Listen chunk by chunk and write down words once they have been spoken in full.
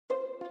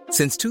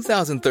Since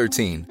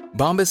 2013,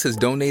 Bombas has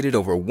donated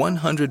over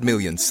 100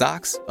 million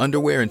socks,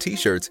 underwear, and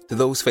T-shirts to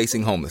those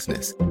facing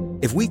homelessness.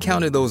 If we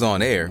counted those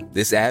on air,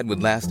 this ad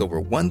would last over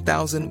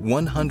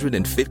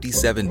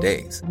 1,157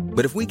 days.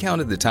 But if we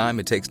counted the time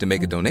it takes to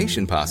make a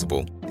donation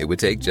possible, it would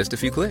take just a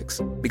few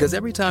clicks. Because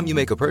every time you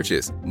make a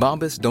purchase,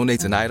 Bombas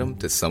donates an item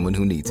to someone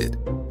who needs it.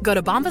 Go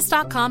to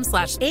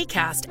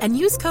bombas.com/ACAST and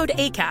use code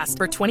ACAST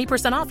for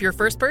 20% off your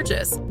first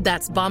purchase.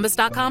 That's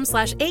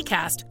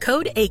bombas.com/ACAST,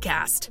 code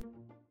ACAST.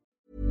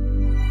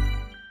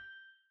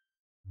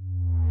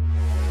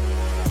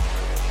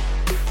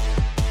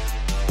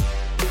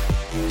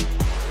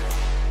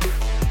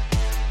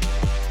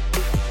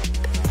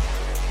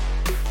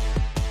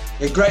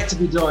 Yeah, great to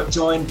be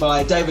joined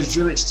by David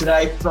Julich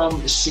today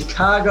from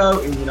Chicago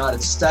in the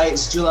United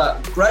States.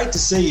 Jula, great to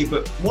see you,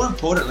 but more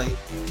importantly,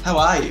 how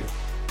are you?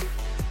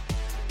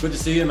 Good to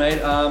see you,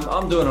 mate.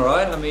 I'm doing all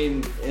right. I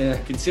mean,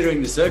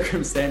 considering the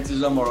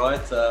circumstances, I'm all right.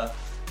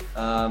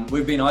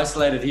 We've been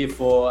isolated here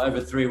for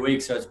over 3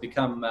 weeks, so it's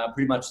become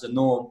pretty much the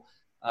norm.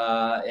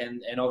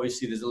 And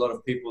obviously, there's a lot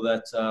of people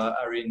that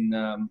are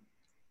in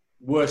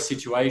worse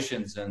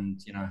situations,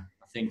 and I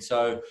think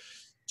so.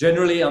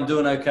 Generally, I'm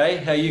doing okay.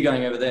 How are you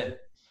going over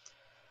there?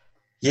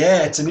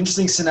 Yeah, it's an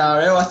interesting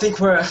scenario. I think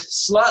we're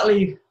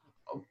slightly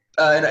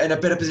in a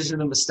better position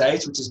than the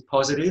States, which is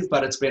positive,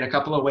 but it's been a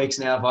couple of weeks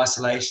now of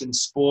isolation.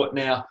 Sport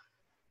now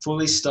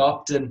fully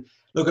stopped. And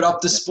look, at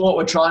Optus Sport,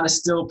 we're trying to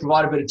still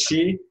provide a bit of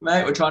cheer,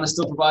 mate. We're trying to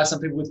still provide some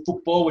people with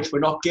football, which we're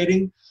not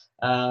getting.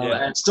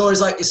 And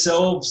stories like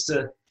yourselves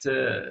to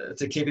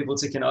keep people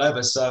ticking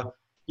over. So,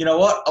 you know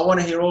what? I want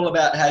to hear all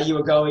about how you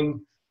were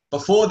going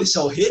before this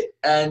all hit,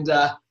 and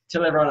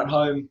tell everyone at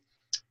home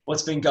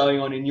what's been going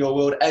on in your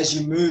world as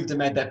you moved and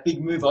made that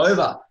big move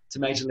over to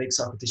Major League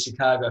Soccer, to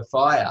Chicago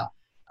Fire.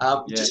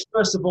 Just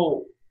first of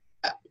all,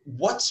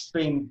 what's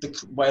been the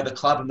way the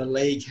club and the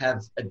league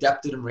have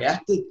adapted and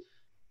reacted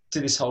to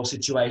this whole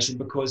situation?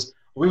 Because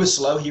we were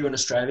slow here in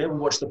Australia. We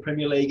watched the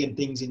Premier League and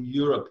things in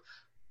Europe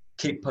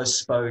keep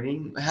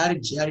postponing. How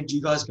did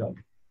you guys go?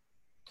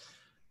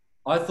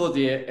 I thought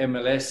the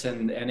MLS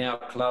and our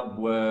club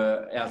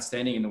were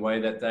outstanding in the way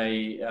that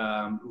they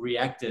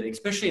reacted,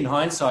 especially in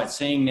hindsight,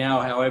 seeing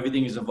now how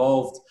everything has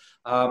evolved.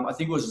 I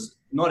think it was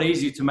not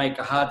easy to make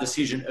a hard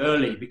decision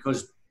early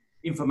because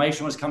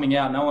information was coming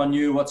out. No one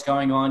knew what's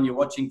going on. You're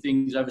watching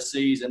things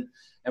overseas and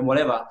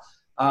whatever.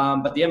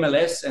 But the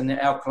MLS and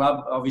our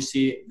club,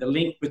 obviously, the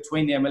link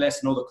between the MLS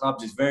and all the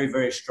clubs is very,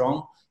 very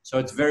strong. So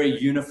it's very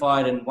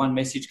unified, and one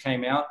message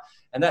came out.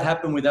 And that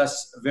happened with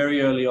us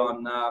very early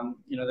on.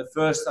 The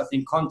first, I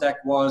think,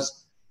 contact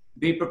was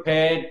be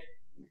prepared.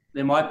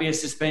 There might be a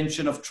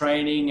suspension of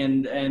training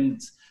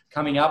and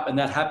coming up, and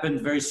that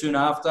happened very soon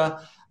after.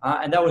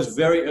 And that was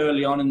very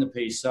early on in the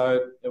piece.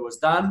 So it was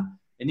done.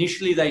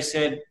 Initially, they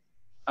said,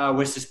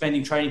 we're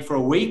suspending training for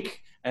a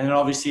week. And then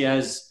obviously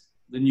as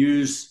the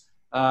news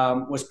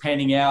was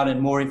panning out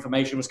and more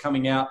information was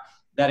coming out,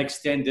 that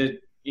extended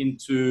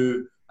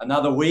into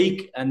another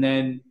week. And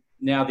then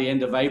now the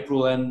end of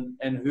April, and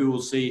who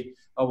will see,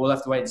 we'll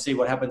have to wait and see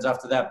what happens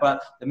after that.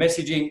 But the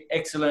messaging,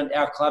 excellent.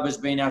 Our club has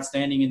been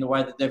outstanding in the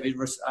way that they've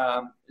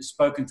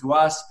spoken to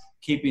us,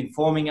 keep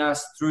informing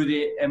us through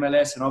the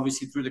MLS and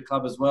obviously through the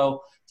club as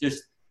well.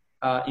 Just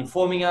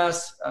informing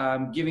us,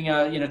 giving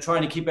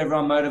trying to keep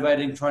everyone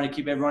motivated and trying to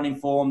keep everyone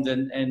informed.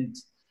 And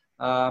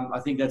I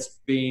think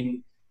that's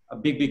been a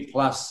big, big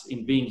plus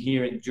in being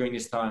here during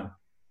this time.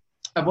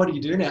 And what do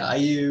you do now? Are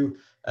you...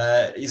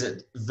 is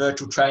it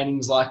virtual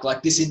trainings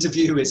like this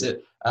interview? Is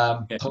it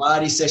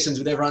Pilates sessions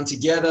with everyone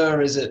together?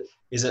 Is it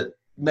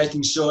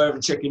making sure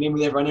checking in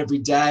with everyone every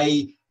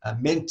day?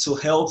 Mental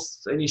health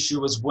an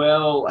issue as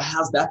well?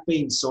 How's that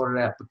been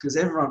sorted out? Because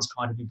everyone's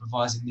kind of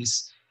improvising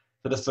this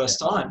for the first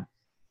time.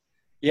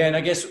 Yeah, and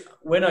I guess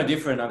we're no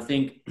different. I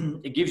think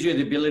it gives you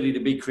the ability to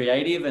be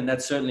creative, and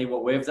that's certainly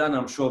what we've done.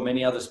 I'm sure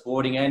many other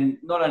sporting, and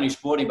not only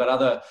sporting, but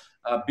other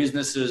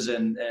businesses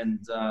and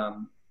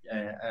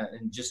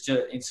just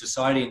in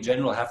society in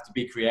general have to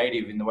be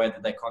creative in the way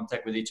that they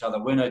contact with each other.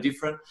 We're no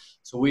different.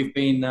 So we've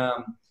been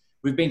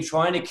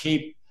trying to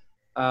keep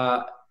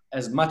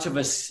as much of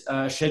a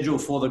schedule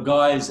for the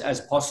guys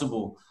as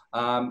possible.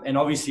 And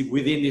obviously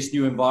within this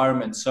new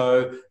environment.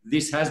 So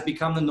this has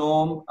become the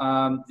norm.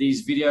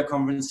 These video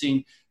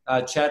conferencing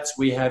chats,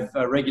 we have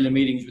regular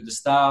meetings with the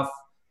staff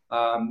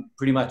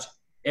pretty much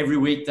every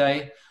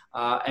weekday.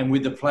 And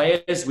with the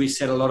players, we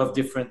set a lot of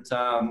different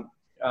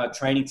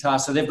training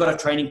tasks. So they've got a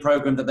training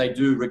program that they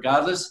do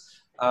regardless.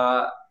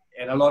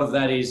 And a lot of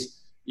that is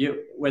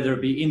whether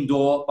it be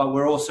indoor, but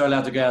we're also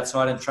allowed to go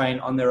outside and train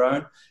on their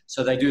own.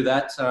 So they do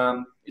that.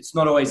 It's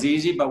not always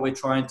easy, but we're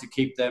trying to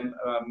keep them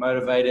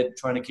motivated,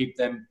 trying to keep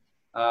them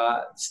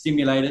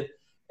stimulated,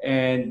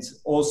 and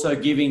also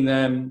giving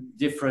them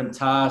different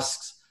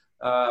tasks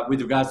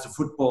with regards to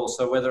football.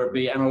 So whether it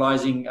be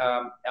analysing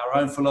our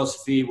own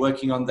philosophy,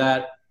 working on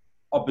that,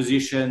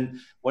 opposition,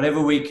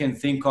 whatever we can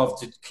think of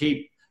to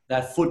keep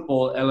that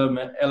football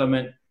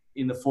element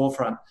in the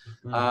forefront.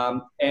 Mm-hmm.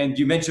 And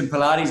you mentioned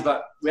Pilates,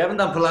 but we haven't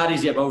done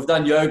Pilates yet, but we've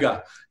done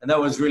yoga. And that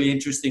was really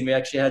interesting. We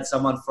actually had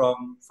someone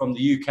from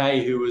the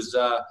UK who was,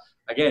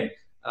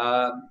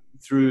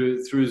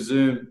 through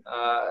Zoom,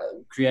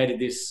 created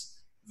this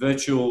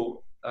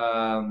virtual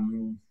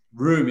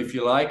room, if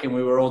you like, and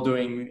we were all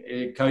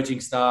doing coaching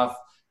staff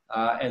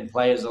and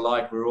players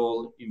alike. We're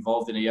all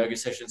involved in a yoga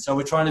session. So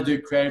we're trying to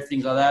do creative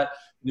things like that,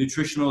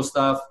 nutritional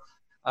stuff,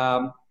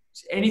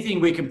 anything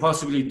we can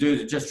possibly do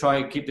to just try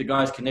and keep the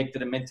guys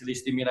connected and mentally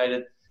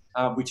stimulated,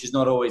 which is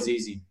not always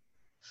easy.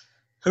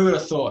 Who would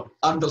have thought?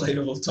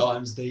 Unbelievable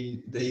times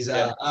these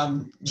are.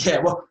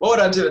 What would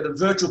I do at the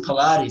virtual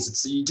Pilates?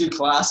 It's, you do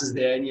classes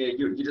there and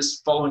you're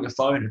just following a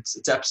phone.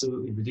 It's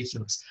absolutely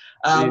ridiculous.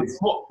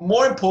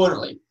 More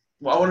importantly,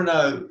 I want to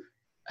know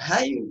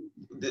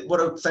what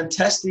a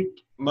fantastic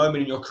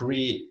moment in your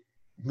career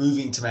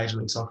moving to Major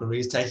League Soccer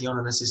is, taking on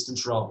an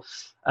assistant's role.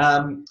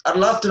 I'd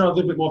love to know a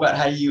little bit more about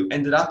how you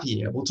ended up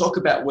here. We'll talk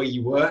about where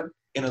you were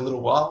in a little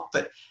while,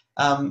 but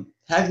how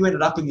have you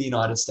ended up in the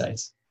United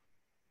States?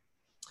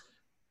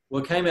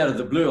 Well, it came out of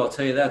the blue, I'll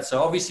tell you that.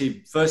 So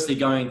obviously, firstly,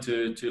 going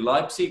to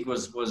Leipzig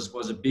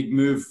was a big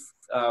move.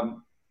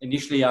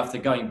 Initially, after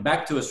going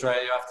back to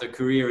Australia after a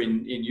career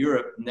in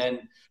Europe, and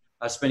then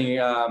spending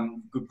a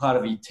good part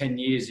of 10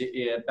 years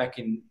back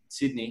in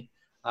Sydney,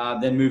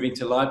 then moving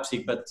to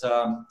Leipzig. But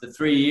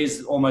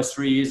the almost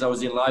 3 years I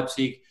was in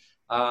Leipzig,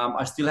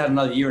 I still had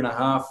another year and a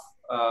half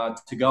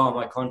to go on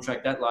my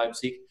contract at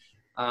Leipzig.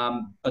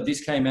 But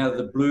this came out of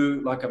the blue,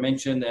 like I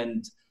mentioned,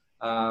 and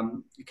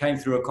it came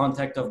through a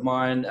contact of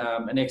mine,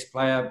 an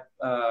ex-player,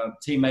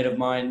 teammate of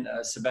mine,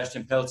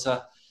 Sebastian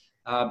Pelzer.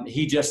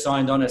 He just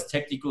signed on as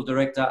technical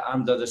director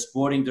under the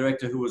sporting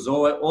director, who was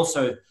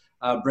also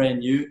brand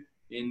new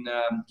in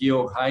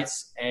Georg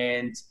Heitz.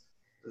 And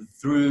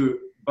through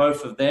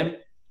both of them,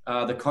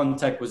 the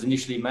contact was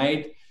initially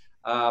made.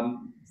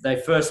 They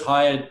first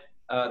hired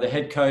the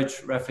head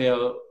coach,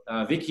 Raphael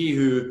Vicky,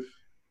 who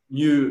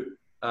knew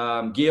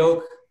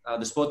Georg,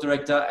 the sport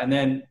director, and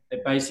then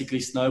it basically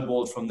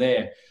snowballed from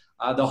there.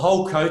 The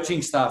whole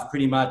coaching staff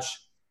pretty much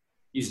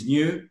is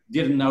new,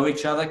 didn't know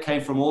each other,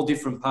 came from all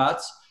different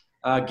parts.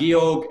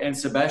 Georg and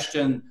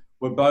Sebastian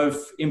were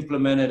both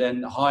implemented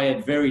and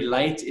hired very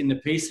late in the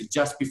piece,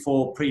 just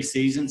before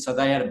pre-season. So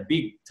they had a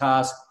big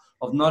task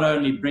of not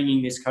only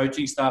bringing this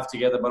coaching staff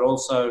together, but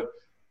also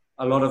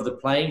a lot of the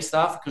playing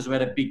staff, because we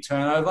had a big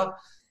turnover.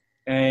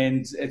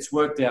 And it's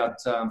worked out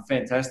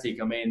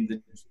fantastic. I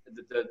mean,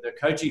 the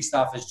coaching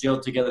staff has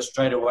gelled together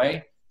straight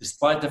away,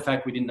 despite the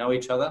fact we didn't know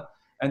each other.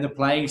 And the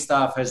playing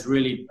staff has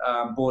really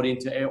bought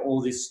into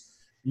all this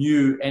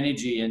new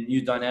energy and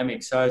new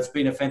dynamics. So it's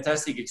been a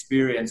fantastic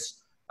experience.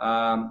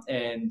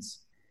 And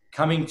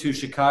coming to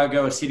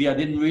Chicago, a city I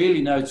didn't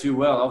really know too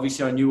well.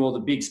 Obviously, I knew all the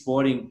big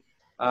sporting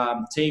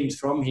teams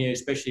from here,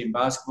 especially in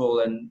basketball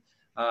and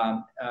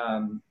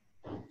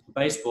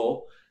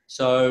baseball.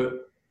 So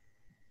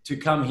to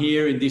come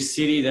here in this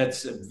city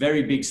that's a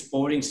very big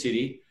sporting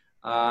city,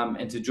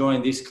 and to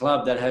join this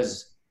club that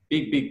has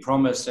big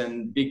promise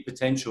and big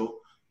potential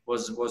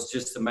was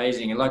just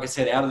amazing. And like I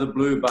said, out of the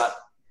blue, but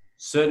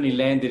certainly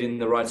landed in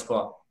the right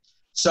spot.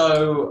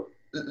 So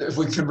if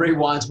we can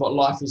rewind to what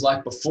life was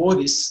like before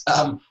this,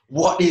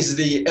 what is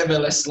the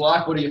MLS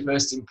like? What are your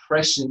first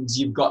impressions?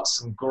 You've got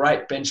some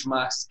great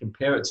benchmarks to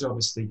compare it to,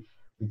 obviously,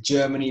 with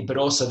Germany, but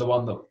also the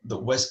one that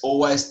Wes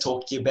always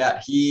talked to you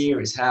about here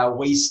is how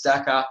we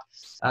stack up.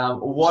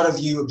 What have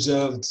you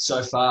observed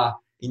so far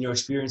in your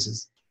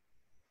experiences?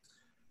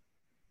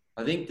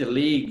 I think the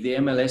league, the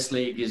MLS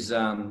league, is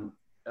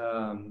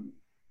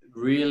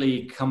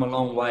really come a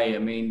long way. I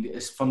mean,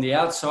 from the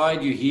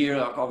outside, you hear,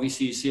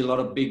 obviously, you see a lot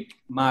of big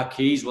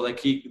marquees. Well,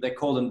 they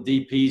call them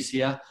DPs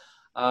here.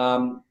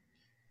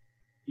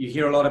 You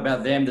hear a lot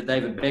about them, the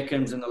David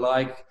Beckhams and the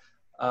like.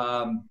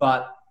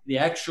 But the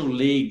actual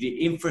league,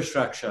 the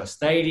infrastructure,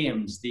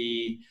 stadiums,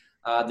 the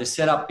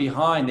setup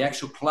behind the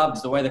actual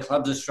clubs, the way the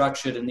clubs are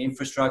structured, and the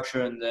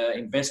infrastructure and the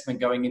investment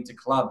going into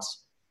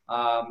clubs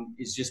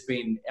is just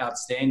been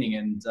outstanding.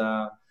 And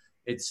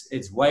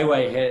it's way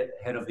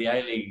ahead of the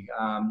A-League.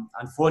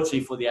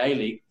 Unfortunately for the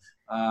A-League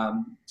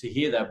to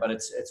hear that, but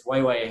it's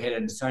way ahead,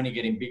 and it's only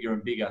getting bigger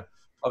and bigger.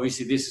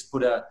 Obviously, this has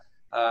put a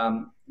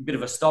bit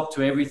of a stop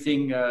to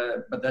everything,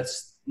 but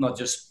that's not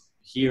just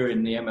here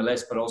in the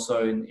MLS, but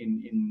also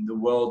in the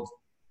world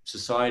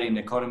society and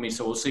economy.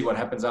 So we'll see what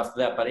happens after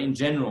that. But in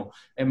general,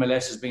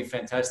 MLS has been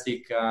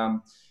fantastic.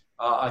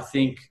 I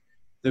think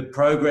the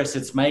progress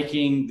it's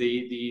making,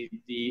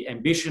 the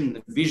ambition,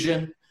 the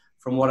vision,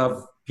 from what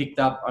I've picked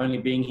up only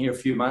being here a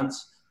few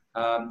months,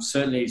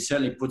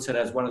 certainly puts it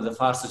as one of the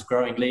fastest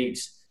growing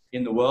leagues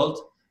in the world.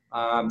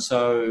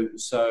 So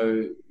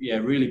yeah,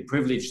 really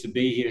privileged to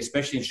be here,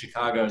 especially in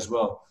Chicago as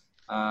well.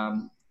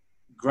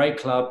 Great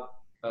club,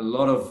 a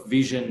lot of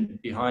vision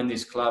behind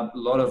this club, a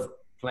lot of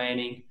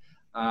planning,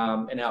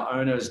 and our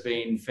owner has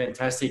been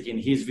fantastic in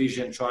his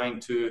vision, trying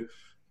to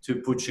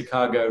put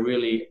Chicago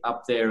really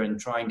up there and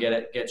try and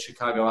get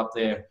Chicago up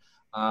there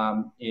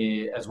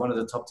as one of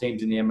the top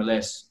teams in the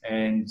MLS.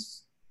 And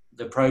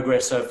the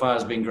progress so far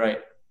has been great.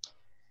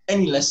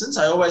 any lessons?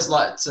 I always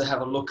like to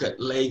have a look at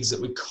leagues that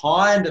we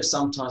kind of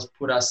sometimes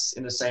put us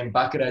in the same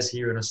bucket as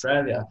here in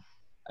Australia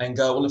and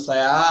go, well, if they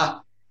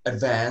are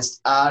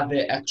advanced, are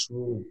there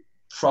actual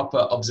proper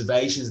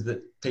observations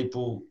that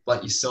people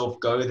like yourself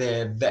go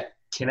there that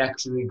can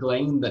actually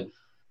glean that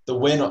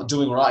we're not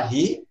doing right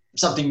here?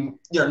 Something,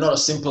 not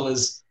as simple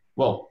as,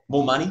 well,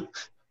 more money.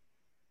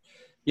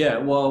 Yeah,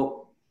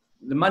 well,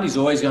 the money's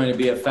always going to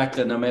be a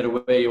factor no matter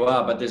where you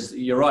are. But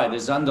you're right,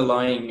 there's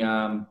underlying,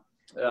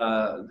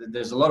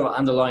 there's a lot of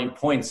underlying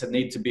points that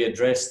need to be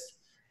addressed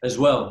as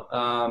well.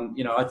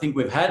 I think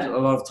we've had a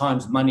lot of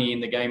times money in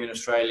the game in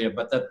Australia,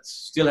 but that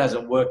still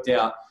hasn't worked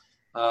out.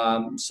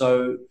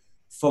 So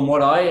from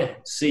what I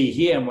see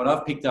here and what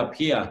I've picked up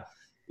here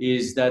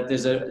is that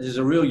there's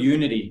a real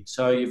unity.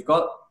 So you've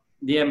got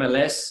the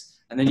MLS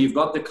and then you've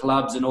got the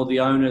clubs and all the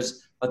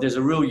owners, but there's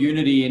a real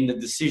unity in the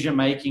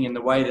decision-making and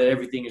the way that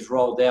everything is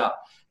rolled out.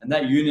 And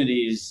that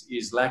unity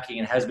is lacking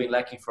and has been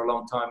lacking for a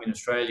long time in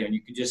Australia. And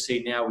you can just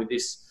see now with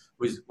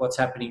what's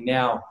happening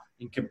now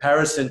in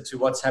comparison to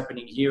what's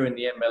happening here in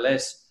the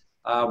MLS,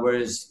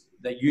 whereas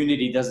that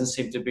unity doesn't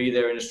seem to be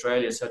there in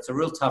Australia. So it's a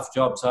real tough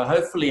job. So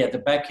hopefully at the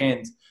back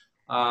end,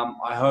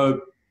 I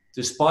hope,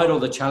 despite all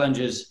the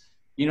challenges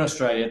in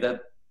Australia,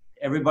 that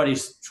everybody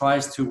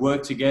tries to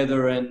work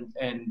together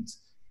and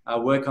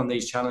work on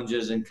these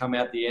challenges and come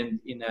out the end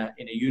in a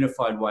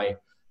unified way.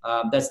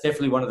 That's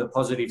definitely one of the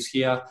positives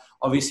here.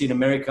 Obviously in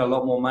America, a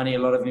lot more money, a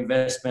lot of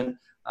investment,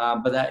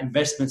 but that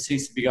investment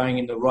seems to be going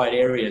in the right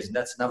areas. And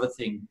that's another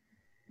thing,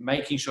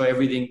 making sure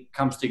everything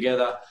comes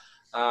together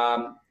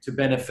to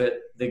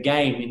benefit the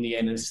game in the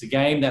end. And it's the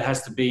game that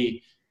has to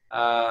be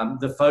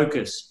the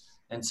focus.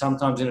 And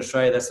sometimes in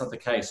Australia, that's not the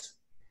case.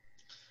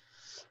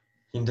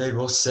 Indeed,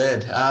 well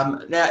said.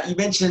 Now, you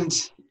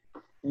mentioned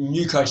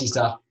new coaching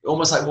staff,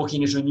 almost like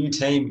walking into a new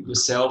team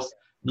yourself,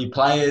 new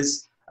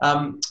players.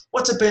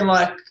 What's it been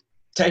like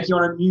taking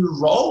on a new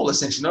role,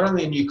 essentially? Not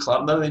only a new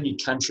club, not only a new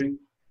country,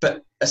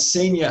 but a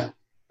senior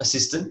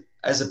assistant,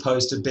 as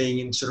opposed to being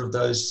in sort of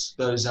those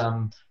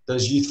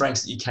youth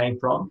ranks that you came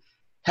from.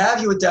 How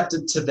have you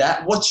adapted to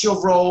that? What's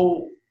your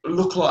role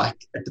look like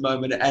at the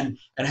moment, and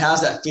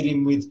how's that fit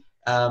in with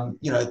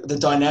the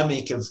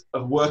dynamic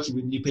of working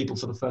with new people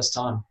for the first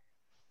time?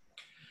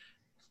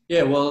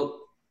 Yeah, well,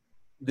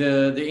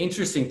 the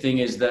interesting thing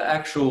is the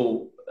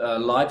actual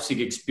Leipzig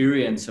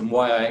experience, and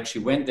why I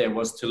actually went there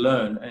was to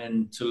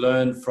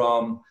learn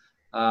from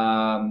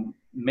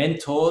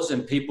mentors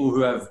and people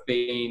who have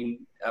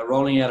been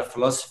rolling out a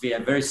philosophy, a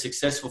very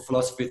successful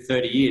philosophy for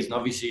 30 years. And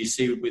obviously you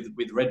see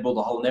with Red Bull,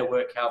 the whole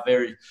network, how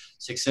very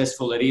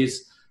successful it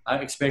is,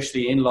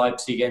 especially in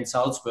Leipzig and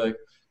Salzburg.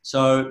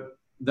 So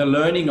the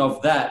learning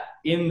of that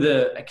in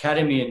the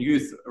academy and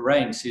youth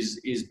ranks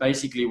is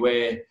basically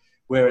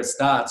where it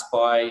starts,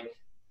 by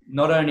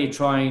not only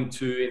trying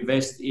to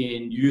invest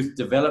in youth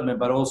development,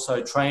 but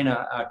also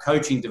trainer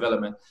coaching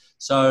development.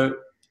 So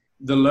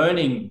the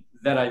learning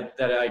that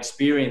I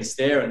experienced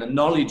there and the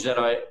knowledge that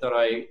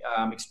I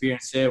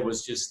experienced there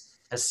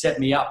has set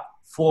me up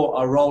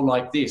for a role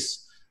like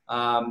this.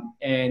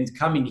 And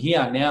coming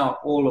here now,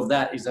 all of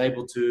that is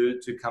able to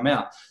come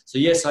out. So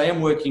yes, I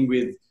am working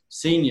with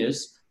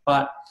seniors,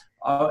 but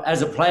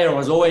as a player, I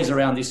was always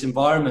around this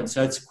environment.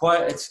 So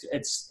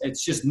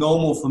it's just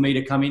normal for me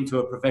to come into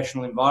a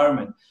professional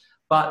environment.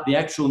 But the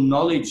actual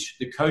knowledge,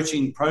 the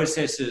coaching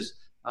processes,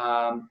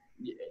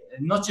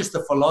 not just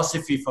the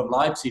philosophy from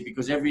Leipzig,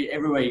 because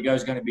everywhere you go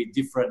is going to be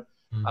different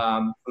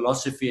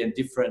philosophy and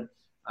different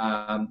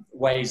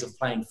ways of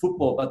playing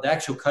football. But the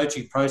actual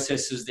coaching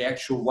processes, the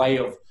actual way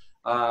of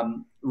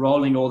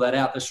rolling all that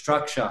out, the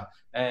structure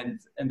and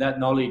that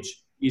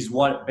knowledge is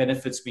what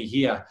benefits me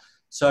here.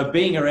 So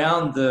being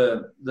around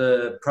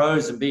the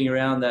pros and being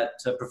around that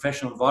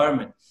professional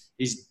environment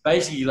is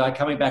basically like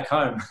coming back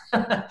home.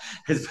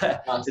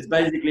 It's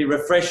basically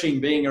refreshing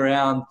being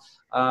around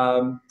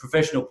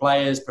professional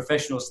players,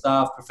 professional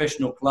staff,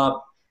 professional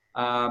club.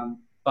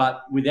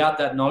 But without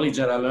that knowledge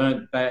that I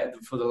learned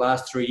for the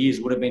last 3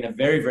 years would have been a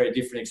very, very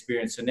different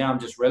experience. So now I'm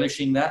just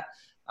relishing that.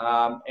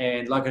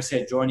 And like I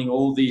said, joining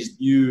all these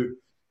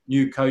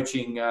new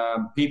coaching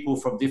people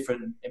from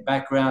different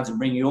backgrounds and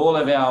bringing all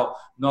of our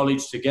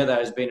knowledge together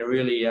has been a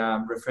really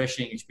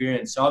refreshing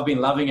experience. So I've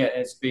been loving it.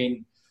 It's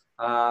been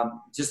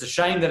just a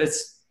shame that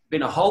it's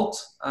been a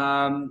halt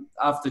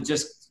after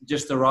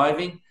just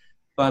arriving.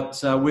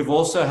 But we've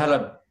also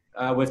had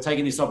we've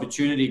taken this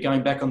opportunity,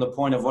 going back on the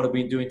point of what I've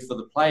been doing for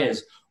the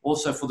players,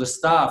 also for the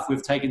staff,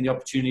 we've taken the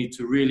opportunity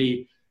to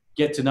really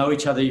get to know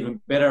each other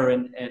even better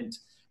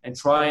and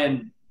try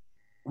and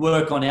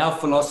work on our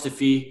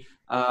philosophy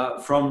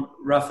from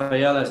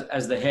Raphael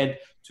as the head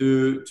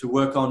to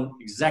work on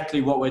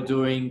exactly what we're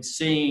doing,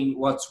 seeing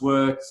what's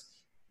worked,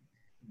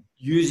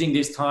 using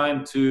this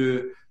time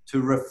to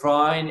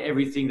refine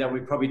everything that we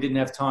probably didn't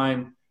have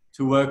time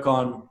to work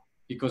on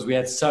because we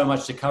had so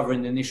much to cover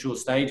in the initial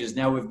stages.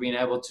 Now we've been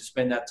able to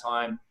spend that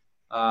time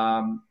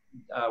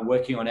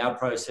working on our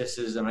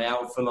processes and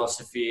our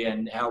philosophy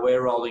and how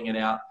we're rolling it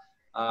out.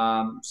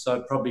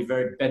 So probably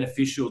very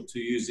beneficial to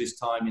use this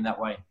time in that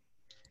way.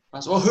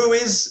 Well, who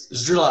is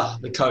Zula,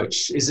 the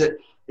coach? Is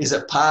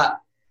it part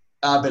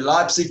the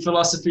Leipzig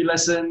philosophy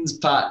lessons,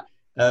 part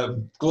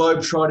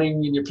globe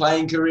trotting in your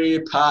playing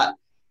career, part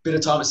bit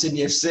of time at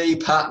Sydney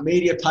FC, part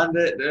media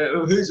pundit?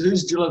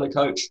 Who's Zula, the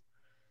coach?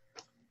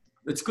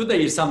 It's good that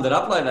you summed it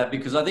up like that,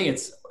 because I think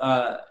it's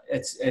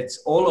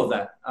all of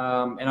that,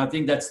 and I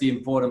think that's the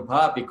important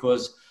part,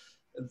 because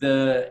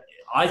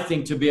I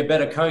think to be a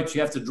better coach,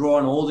 you have to draw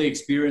on all the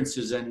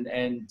experiences,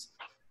 and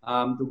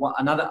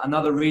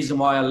another reason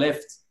why I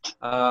left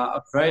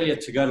Australia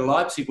to go to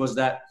Leipzig was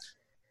that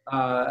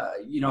I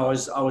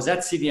was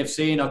at Sydney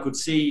FC, and I could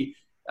see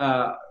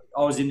I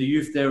was in the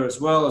youth there as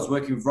well. I was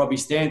working with Robbie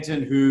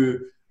Stanton, who,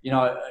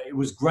 it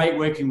was great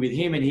working with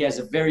him, and he has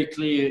a very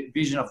clear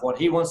vision of what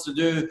he wants to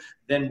do.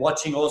 Then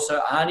watching also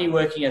Arnie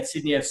working at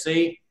Sydney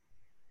FC,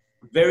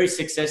 very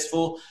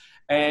successful,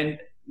 and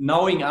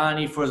knowing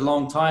Arnie for a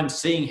long time,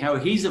 seeing how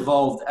he's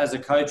evolved as a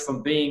coach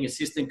from being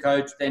assistant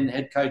coach, then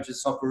head coach at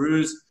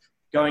Socceroos,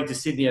 going to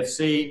Sydney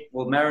FC,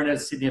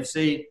 Mariners, Sydney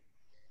FC,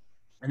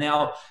 and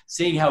now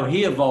seeing how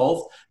he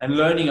evolved and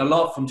learning a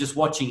lot from just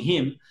watching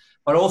him,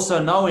 but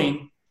also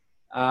knowing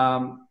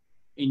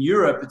in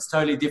Europe, it's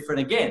totally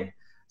different again.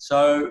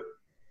 So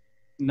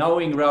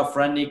knowing Ralph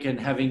Rangnick and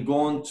having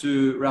gone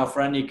to Ralph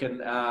Rangnick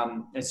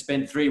and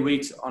spent 3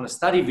 weeks on a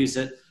study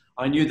visit,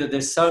 I knew that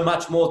there's so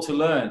much more to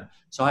learn.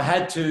 So I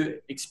had to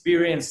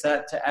experience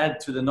that to add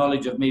to the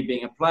knowledge of me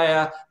being a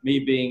player, me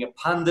being a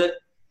pundit,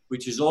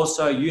 which is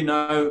also,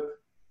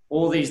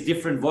 all these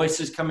different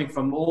voices coming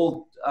from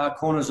all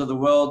corners of the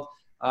world,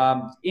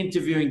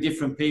 interviewing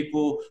different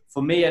people.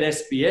 For me at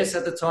SBS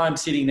at the time,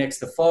 sitting next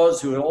to Foz,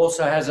 who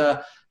also has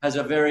a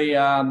very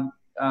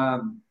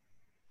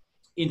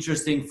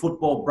interesting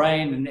football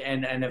brain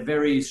and a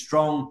very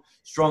strong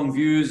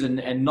views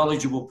and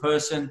knowledgeable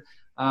person,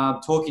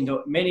 talking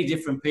to many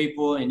different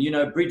people, and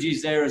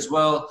Bridgie's there as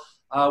well,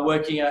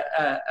 working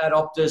at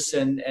Optus,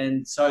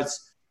 and so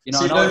it's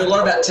So you learn a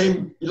lot about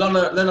team. You learn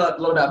a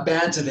lot about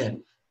banter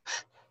then.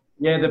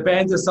 Yeah, the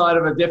banter side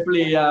of it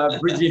definitely.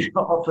 Bridgie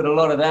offered a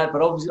lot of that,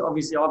 but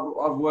obviously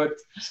I've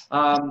worked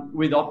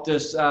with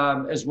Optus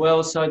as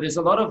well. So there's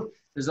a lot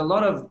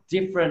of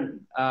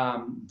different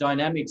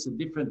dynamics and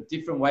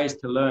different ways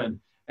to learn.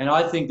 And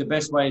I think the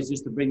best way is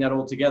just to bring that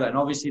all together, and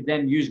obviously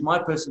then use my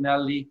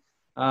personality.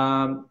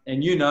 And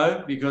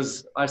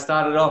because I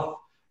started off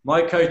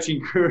my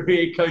coaching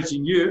career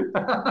coaching you.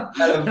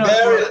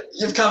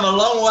 You've come a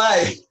long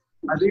way.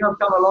 I think I've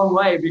come a long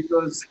way,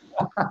 because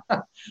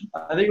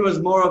I think it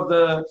was more of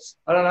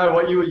I don't know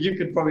what you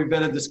could probably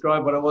better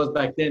describe what it was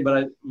back then,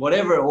 but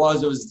whatever it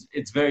was,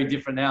 it's very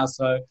different now.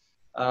 So,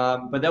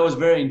 but that was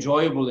very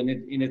enjoyable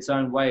in its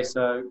own way.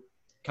 So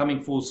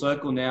coming full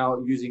circle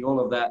now, using all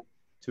of that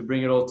to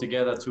bring it all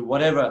together to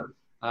whatever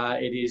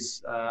it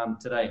is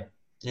today.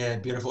 Yeah,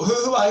 beautiful.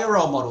 Who are your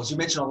role models? You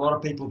mentioned a lot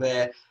of people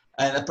there,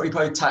 and you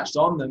probably touched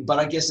on them, but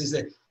I guess is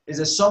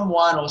there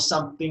someone or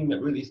something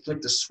that really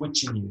flicked a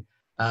switch in you?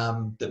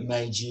 That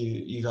made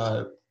you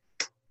go,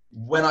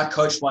 when I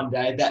coach one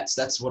day,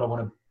 that's what I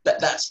want to.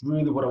 That's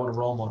really what I want to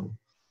role model.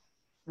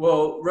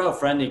 Well, Ralph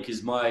Rangnick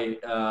is my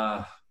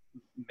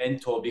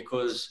mentor,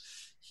 because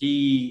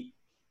he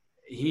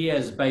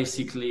has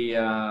basically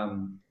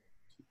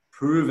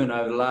proven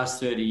over the last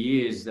 30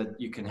 years that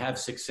you can have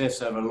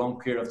success over a long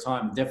period of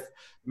time.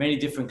 Many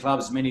different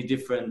clubs, many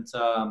different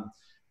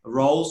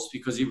roles,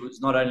 because he was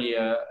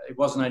it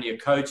wasn't only a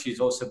coach. He's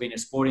also been a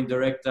sporting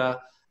director.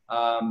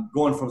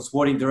 Gone from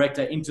sporting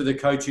director into the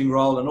coaching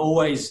role, and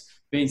always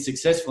been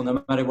successful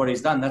no matter what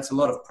he's done. That's a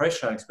lot of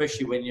pressure,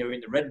 especially when you're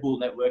in the Red Bull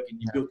network and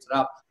you built it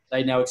up.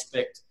 They now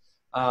expect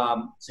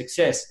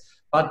success.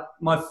 But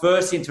my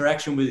first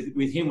interaction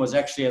with him was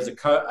actually as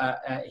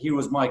he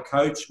was my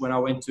coach when I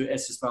went to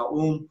SSV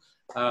Ulm,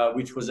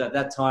 which was at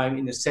that time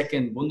in the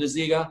second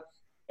Bundesliga.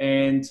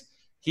 And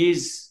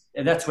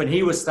that's when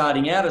he was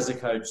starting out as a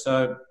coach.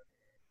 So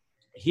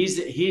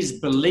his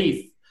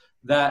belief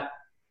that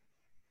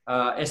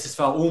SSV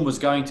Ulm was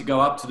going to go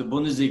up to the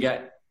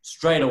Bundesliga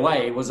straight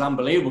away was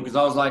unbelievable, because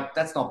I was like,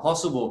 that's not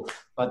possible.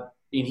 But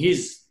in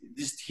his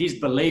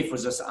belief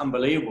was just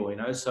unbelievable,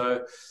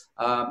 So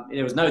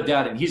there was no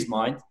doubt in his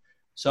mind.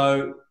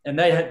 So, and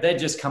they'd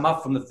just come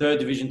up from the third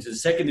division to the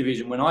second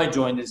division when I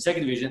joined in the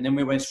second division, and then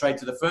we went straight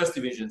to the first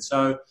division.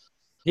 So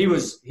he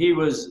was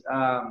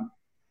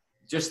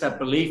just that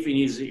belief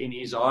in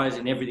his eyes,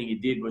 and everything he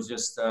did was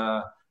just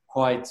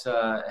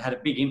had a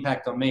big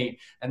impact on me.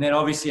 And then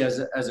obviously as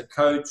a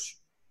coach,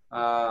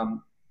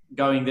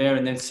 going there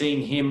and then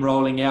seeing him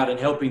rolling out and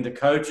helping the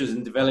coaches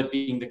and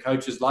developing the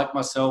coaches like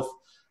myself,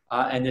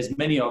 and there's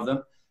many of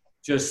them,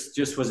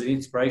 just was an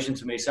inspiration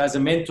to me. So as a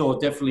mentor,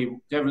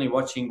 definitely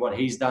watching what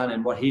he's done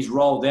and what he's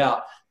rolled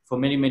out for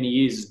many, many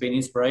years has been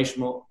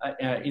inspirational.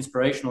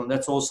 And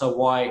that's also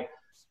why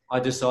I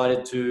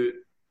decided to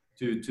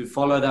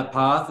follow that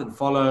path and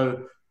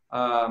follow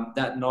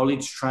that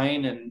knowledge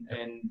train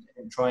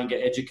and try and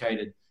get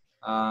educated.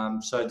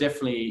 So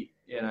definitely,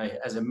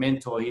 as a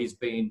mentor, he's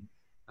been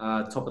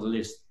top of the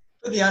list.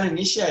 For the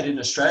uninitiated in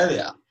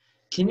Australia,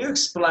 can you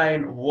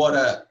explain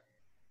what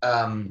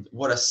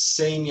what a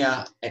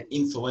senior and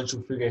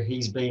influential figure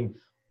he's been,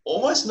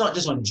 almost not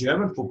just on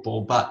German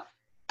football, but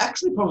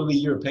actually probably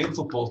European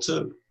football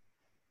too.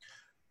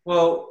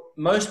 Well,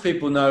 most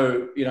people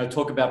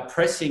talk about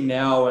pressing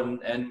now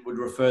and would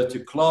refer to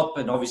Klopp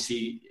and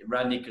obviously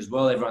Rangnick as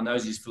well. Everyone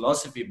knows his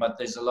philosophy, but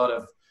there's a lot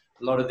of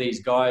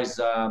these guys,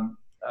 and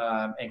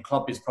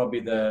Klopp is probably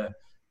the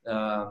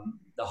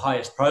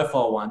highest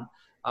profile one.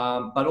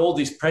 But all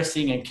this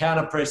pressing and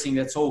counter pressing,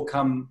 that's all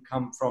come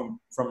from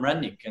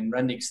Rangnick, and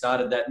Rangnick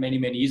started that many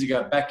years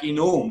ago back in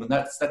Ulm, and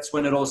that's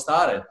when it all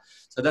started.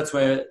 So that's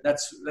where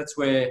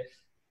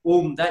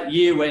Ulm, that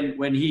year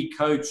when he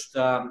coached.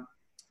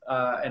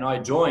 And I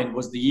joined,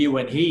 was the year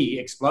when he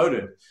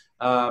exploded,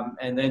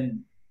 and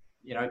then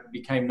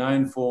became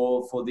known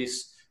for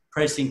this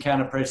pressing,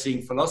 counter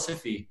pressing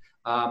philosophy,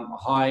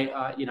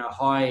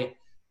 high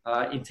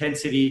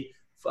intensity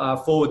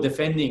forward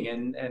defending,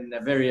 and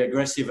a very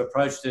aggressive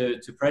approach to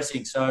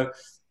pressing. So,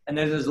 and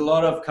then there's a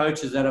lot of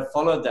coaches that have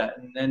followed that.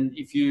 And then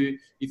if you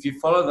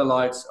follow the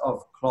likes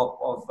of Klopp,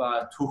 of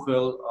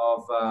Tuchel,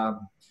 of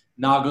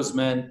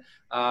Nagelsmann,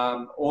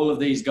 all of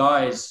these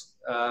guys,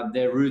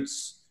 their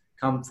roots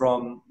come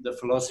from the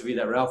philosophy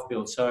that Ralph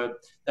built. So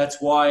that's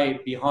why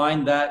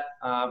behind that,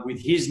 with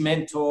his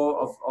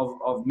mentor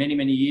of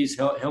many years,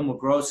 Helmut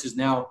Gross is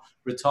now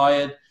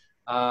retired.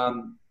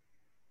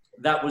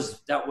 That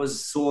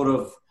was sort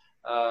of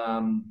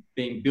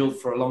being built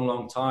for a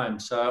long time.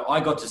 So I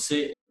got to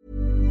see it.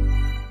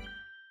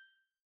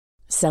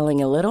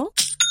 Selling a little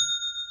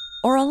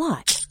or a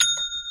lot?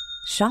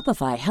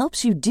 Shopify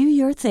helps you do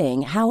your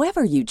thing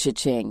however you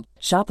cha-ching.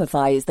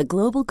 Shopify is the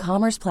global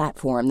commerce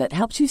platform that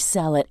helps you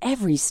sell at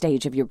every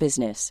stage of your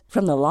business.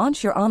 From the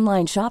launch your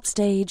online shop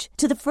stage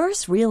to the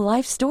first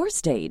real-life store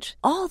stage,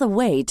 all the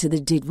way to the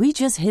did we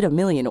just hit a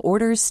million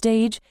orders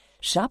stage.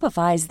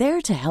 Shopify is there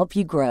to help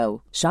you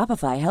grow.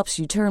 Shopify helps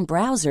you turn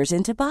browsers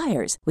into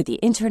buyers with the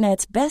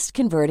internet's best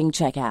converting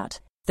checkout.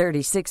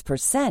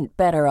 36%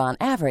 better on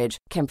average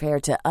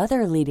compared to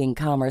other leading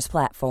commerce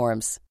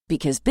platforms.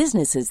 Because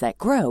businesses that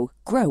grow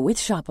with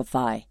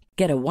Shopify.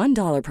 Get a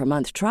 $1 per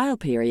month trial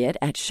period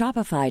at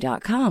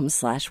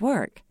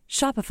shopify.com/work.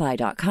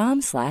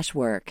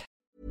 Shopify.com/work.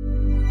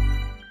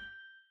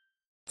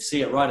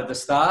 See it right at the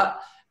start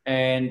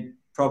and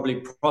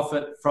probably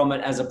profit from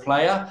it as a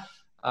player.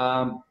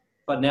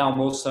 But now I'm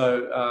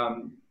also,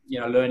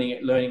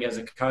 learning as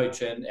a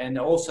coach. And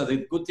also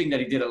the good thing that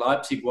he did at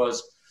Leipzig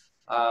was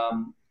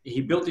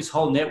he built this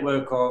whole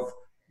network of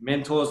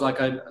mentors,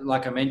 like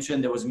I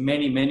mentioned. There was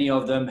many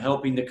of them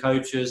helping the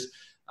coaches,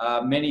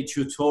 many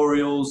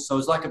tutorials. So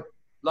it's like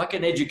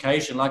an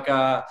education, like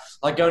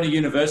going to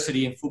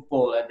university in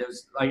football. And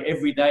there's like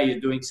every day you're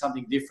doing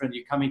something different.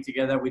 You're coming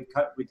together with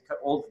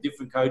all the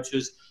different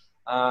coaches,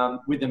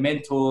 with the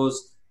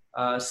mentors,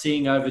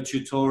 seeing over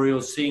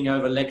tutorials, seeing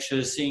over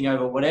lectures, seeing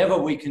over whatever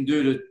we can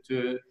do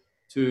to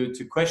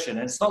question.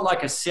 And it's not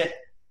like a set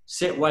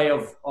way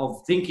of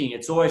thinking.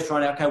 It's always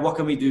trying to, okay, what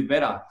can we do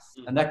better?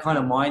 And that kind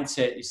of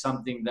mindset is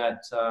something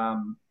that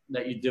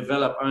you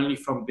develop only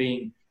from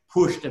being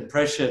pushed and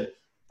pressured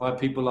by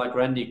people like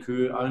Rangnick,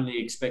 who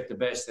only expect the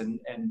best and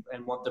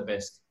want the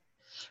best.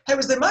 Hey,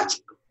 was there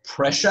much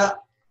pressure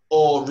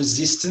or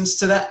resistance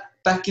to that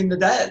back in the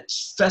day?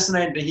 It's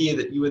fascinating to hear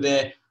that you were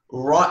there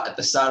right at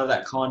the start of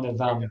that kind of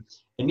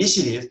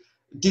initiative.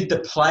 Did the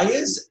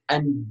players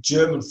and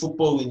German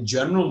football in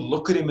general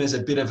look at him as a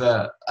bit of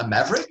a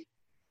maverick?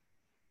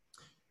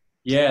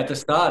 Yeah, at the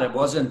start it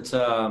wasn't,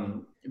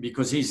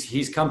 because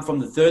he's come from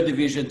the third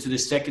division to the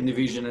second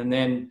division, and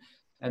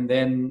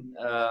then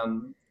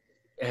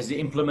has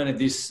implemented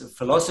this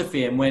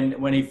philosophy. And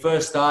when he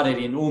first started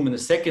in Ulm in the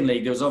second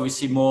league, there was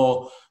obviously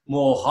more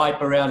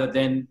hype around it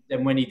than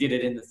when he did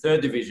it in the third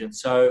division.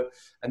 So,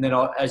 and then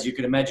as you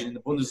can imagine, in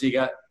the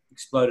Bundesliga,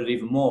 exploded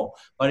even more.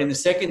 But in the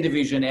second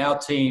division, our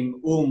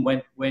team Ulm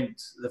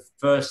went the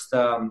first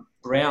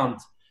round.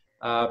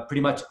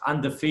 Pretty much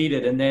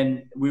undefeated, and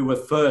then we were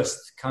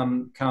first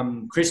come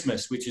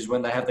Christmas, which is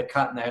when they have the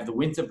cut and they have the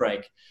winter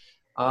break.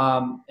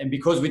 And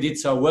because we did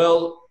so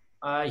well,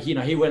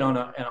 he went on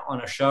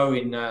a show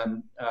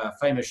a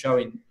famous show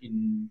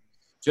in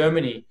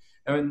Germany,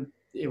 and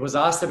it was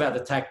asked about the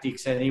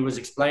tactics, and he was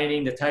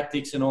explaining the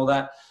tactics and all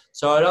that.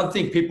 So I don't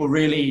think people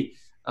really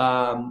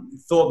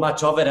thought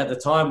much of it at the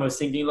time. I was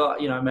thinking,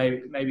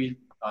 maybe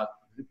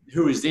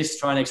who is this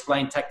trying to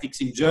explain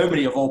tactics in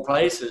Germany of all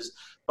places?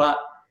 But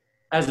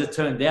as it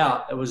turned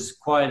out, it was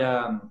quite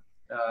a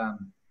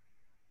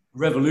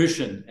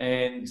revolution,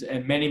 and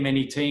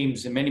many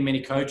teams and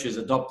many coaches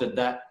adopted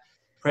that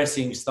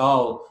pressing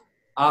style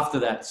after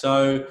that.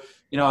 So,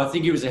 I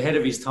think he was ahead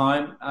of his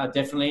time,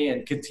 definitely,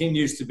 and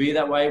continues to be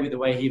that way with the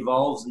way he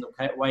evolves and the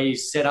way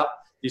he's set up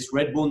this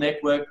Red Bull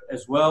network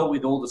as well,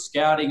 with all the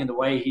scouting and the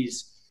way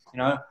he's,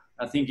 I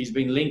think he's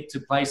been linked to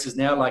places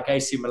now like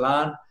AC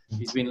Milan.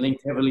 He's been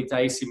linked heavily to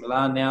AC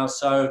Milan now.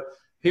 So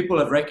people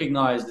have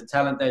recognized the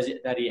talent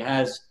that he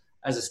has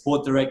as a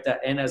sport director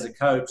and as a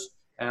coach,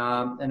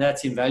 and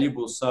that's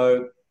invaluable.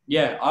 So,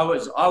 yeah, I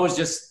was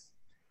just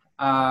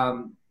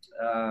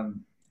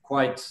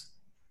quite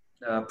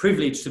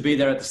privilege to be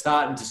there at the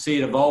start and to see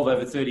it evolve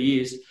over 30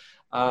 years.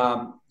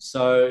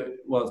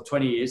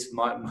 20 years.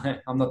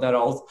 I'm not that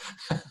old.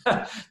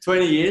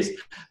 20 years,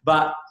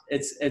 but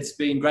it's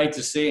been great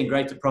to see and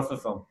great to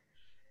profit from.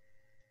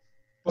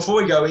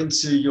 Before we go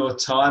into your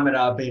time at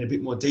RB in a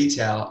bit more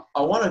detail,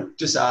 I want to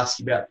just ask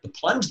you about the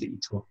plunge that you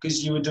took,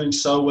 because you were doing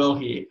so well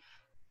here,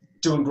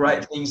 doing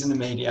great things in the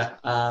media.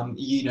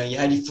 You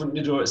had your foot in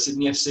the door at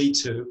Sydney FC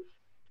too.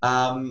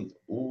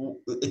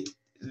 It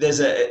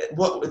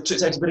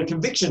takes a bit of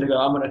conviction to go,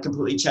 I'm going to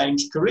completely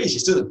change careers. You're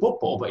still in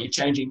football, but you're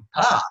changing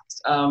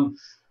paths.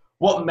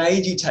 What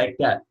made you take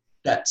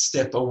that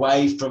step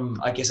away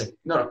from, I guess,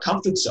 not a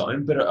comfort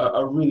zone, but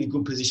a really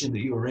good position that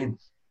you were in?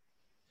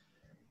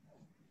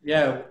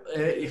 Yeah,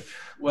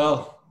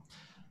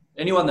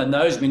 anyone that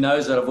knows me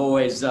knows that I've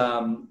always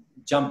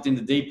jumped in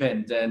the deep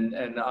end,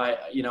 and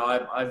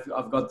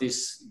I've got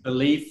this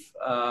belief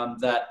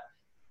that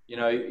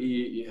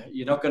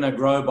you're not going to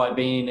grow by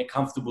being in a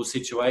comfortable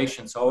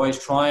situation. So I always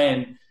try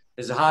and,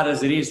 as hard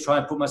as it is, try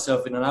and put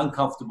myself in an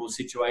uncomfortable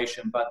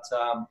situation. But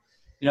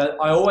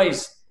I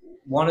always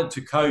wanted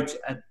to coach,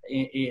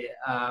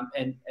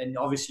 and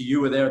obviously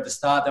you were there at the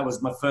start. That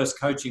was my first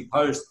coaching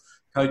post,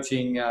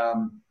 coaching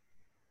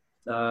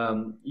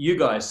you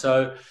guys.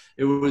 So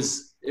it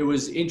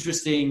was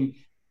interesting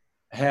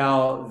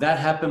how that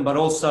happened, but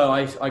also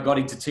I got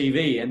into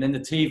TV, and then the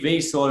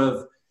TV sort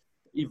of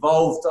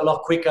evolved a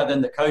lot quicker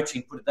than the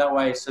coaching, put it that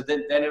way. So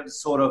then it was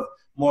sort of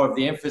more of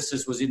the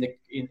emphasis was in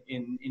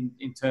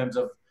terms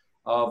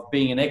of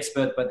being an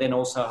expert, but then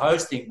also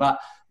hosting. But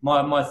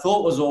my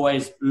thought was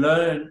always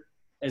learn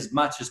as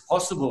much as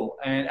possible.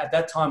 And at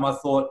that time I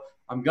thought,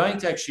 I'm going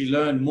to actually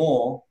learn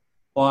more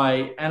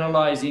by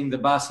analysing the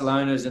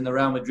Barcelonas and the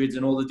Real Madrids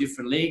and all the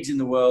different leagues in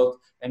the world,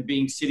 and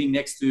sitting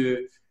next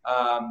to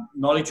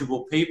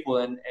knowledgeable people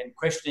and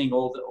questioning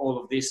all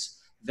of this,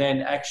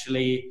 than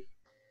actually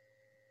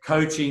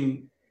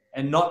coaching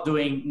and not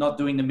doing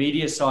the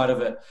media side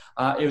of it.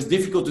 It was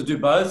difficult to do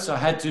both, so I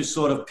had to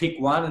sort of pick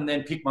one and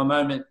then pick my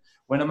moment.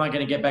 When am I going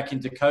to get back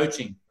into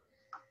coaching?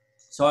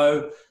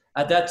 So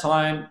at that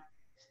time,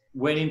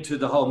 went into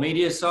the whole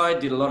media side,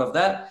 did a lot of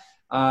that,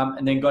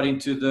 and then got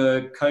into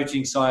the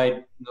coaching side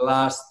in the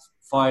last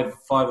five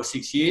or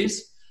 6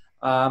 years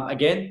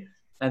again,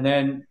 and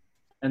then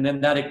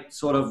that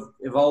sort of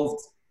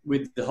evolved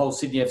with the whole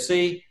Sydney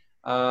FC,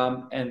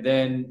 and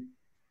then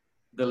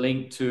the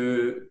link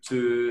to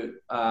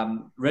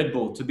Red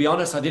Bull. To be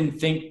honest, I didn't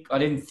think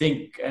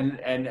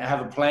and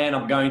have a plan.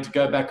 I'm going to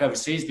go back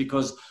overseas,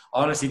 because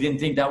I honestly didn't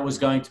think that was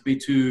going to be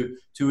too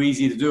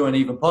easy to do and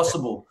even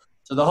possible.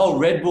 So the whole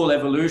Red Bull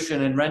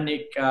evolution and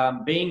Rangnick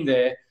being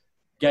there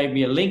gave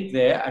me a link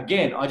there.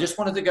 Again, I just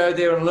wanted to go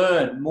there and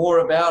learn more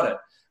about it,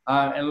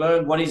 and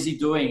learn what is he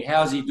doing,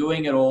 how's he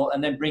doing it all,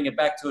 and then bring it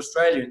back to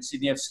Australia in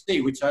Sydney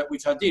FC,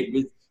 which I did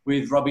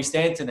with Robbie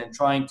Stanton, and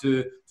trying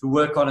to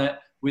work on it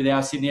with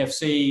our Sydney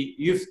FC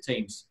youth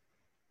teams.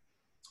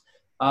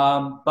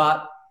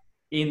 But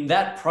in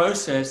that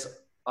process,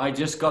 I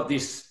just got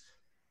this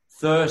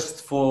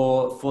thirst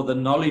for the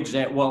knowledge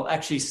that,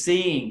 actually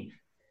seeing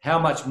how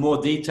much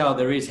more detail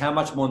there is, how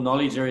much more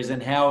knowledge there is,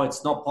 and how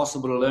it's not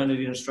possible to learn it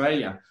in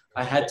Australia.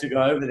 I had to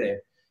go over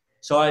there.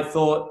 So I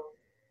thought,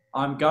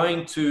 I'm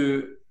going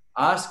to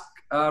ask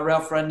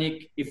Ralph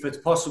Rangnick if it's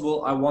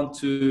possible. I want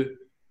to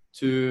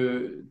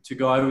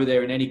go over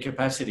there in any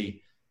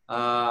capacity.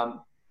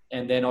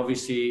 And then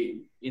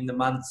obviously in the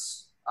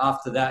months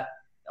after that,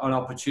 an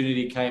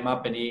opportunity came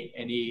up, and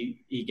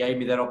he gave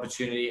me that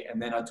opportunity,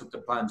 and then I took the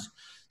plunge.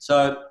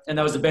 So, and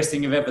that was the best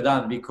thing I've ever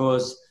done,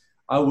 because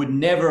I would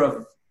never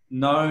have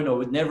known, or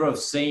would never have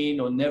seen,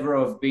 or never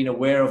have been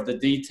aware of the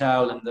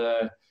detail and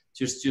the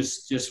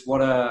just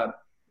what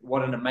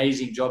an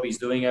amazing job he's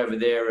doing over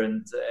there,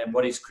 and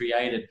what he's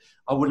created.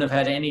 I wouldn't have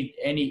had any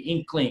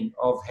inkling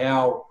of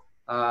how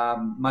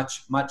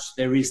much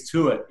there is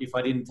to it if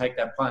I didn't take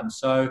that plunge.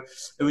 So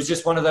it was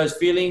just one of those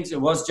feelings. It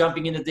was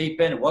jumping in the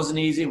deep end. It wasn't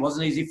easy. It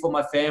wasn't easy for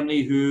my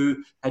family, who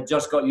had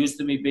just got used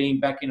to me being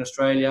back in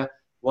Australia. It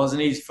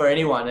wasn't easy for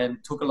anyone,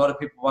 and took a lot of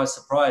people by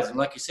surprise. And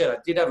like you said, I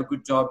did have a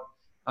good job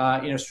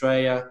in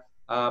Australia,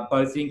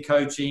 both in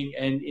coaching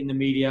and in the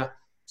media.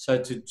 So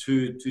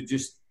to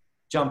just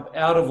jump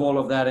out of all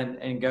of that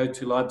and go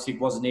to Leipzig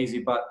wasn't easy.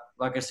 But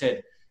like I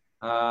said,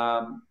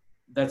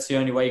 that's the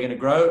only way you're going to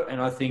grow, and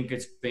I think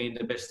it's been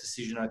the best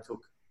decision I took.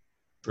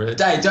 Brilliant.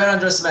 Dave, don't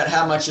underestimate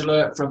how much you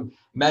learnt from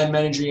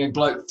managing a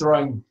bloke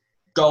throwing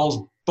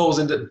balls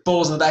in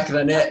the back of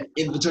the net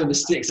in between the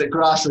sticks at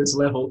grassroots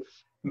level.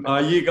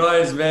 You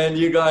guys, man,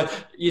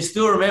 you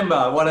still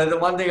remember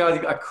one thing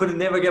I could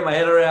never get my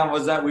head around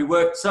was that we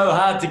worked so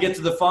hard to get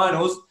to the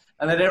finals,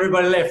 and then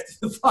everybody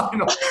left the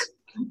finals.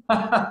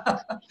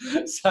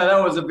 So that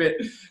was a bit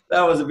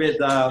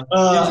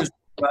interesting,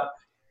 but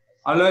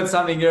I learned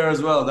something here as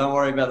well. Don't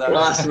worry about that.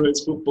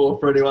 Grassroots football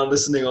for anyone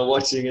listening or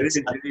watching.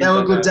 They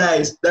were good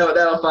days. They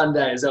were fun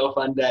days.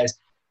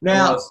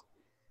 Now,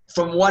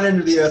 from one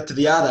end of the earth to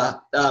the other,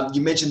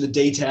 you mentioned the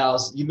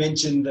details. You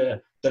mentioned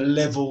the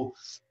level.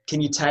 Can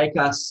you take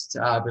us to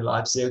RB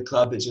Leipzig, a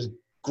club that just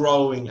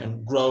growing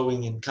and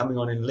growing and coming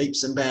on in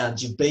leaps and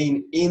bounds. You've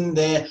been in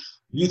their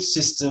youth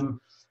system.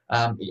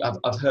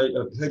 I've heard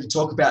you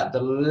talk about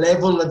the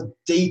level of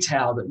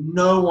detail that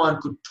no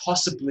one could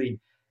possibly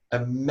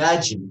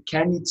imagine.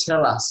 Can you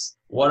tell us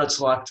what it's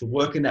like to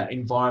work in that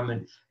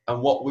environment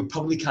and what we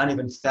probably can't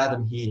even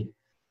fathom here?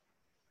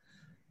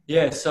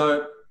 Yeah.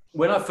 So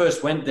when I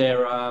first went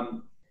there,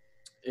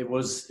 it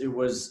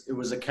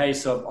was a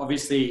case of,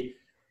 obviously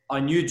I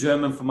knew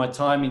German from my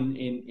time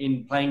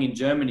in playing in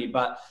Germany,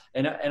 but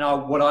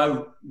what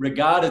I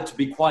regarded to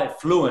be quite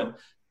fluent.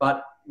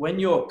 But when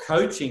you're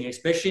coaching,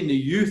 especially in the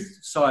youth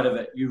side of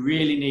it, you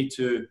really need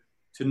to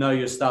know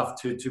your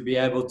stuff to be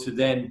able to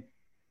then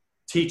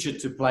teach it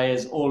to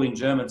players all in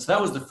German. So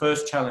that was the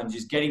first challenge,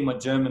 is getting my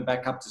German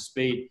back up to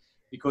speed,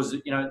 because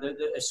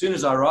as soon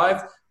as I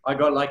arrived, I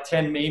got like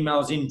 10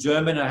 emails in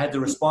German. I had to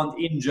respond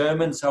in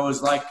German. So I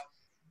was like,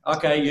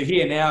 okay, you're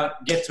here now,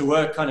 get to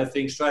work kind of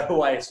thing straight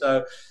away.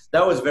 So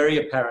that was very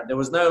apparent. There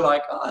was no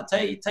like,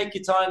 take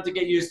your time to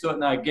get used to it.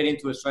 No, get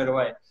into it straight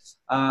away.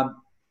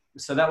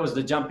 So that was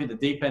the jump in the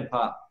deep end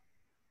part.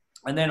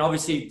 And then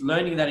obviously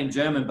learning that in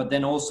German, but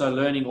then also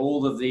learning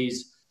all of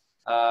these,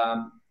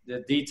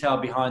 the detail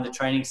behind the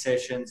training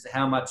sessions,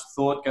 how much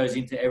thought goes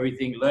into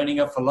everything, learning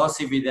a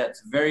philosophy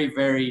that's very,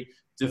 very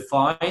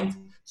defined.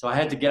 So I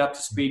had to get up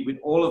to speed with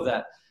all of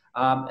that.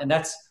 And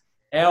that's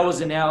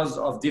hours and hours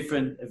of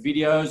different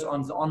videos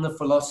on the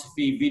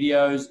philosophy,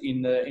 videos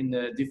in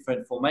the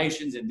different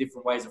formations and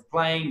different ways of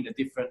playing,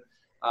 the different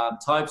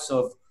types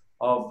of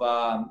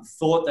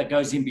thought that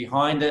goes in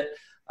behind it.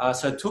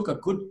 So it took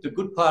the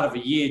good part of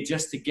a year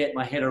just to get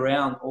my head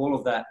around all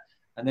of that.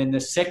 And then the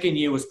second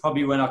year was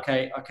probably when,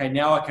 okay,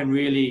 now I can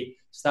really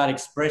start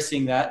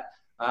expressing that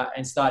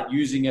and start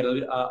using it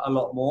a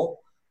lot more.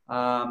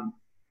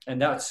 And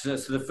that's so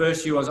the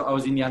first year I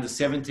was in the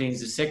under-17s.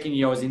 The second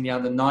year I was in the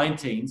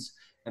under-19s,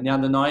 and the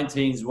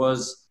under-19s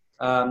was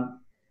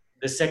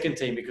the second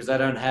team, because they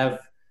don't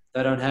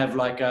have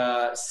like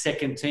a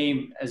second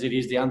team as it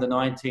is. The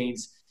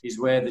under-19s is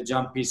where the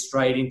jump is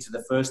straight into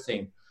the first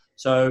team.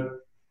 So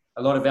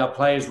a lot of our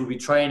players will be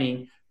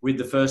training with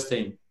the first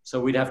team. So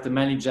we'd have to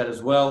manage that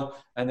as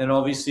well. And then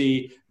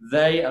obviously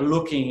they are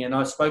looking, and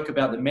I spoke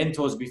about the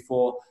mentors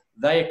before,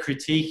 they are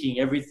critiquing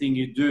everything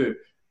you do.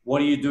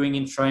 What are you doing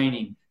in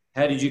training?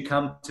 How did you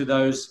come to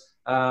those,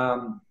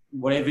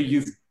 whatever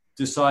you've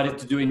decided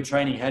to do in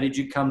training? How did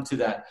you come to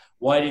that?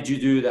 Why did you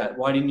do that?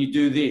 Why didn't you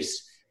do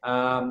this?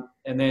 And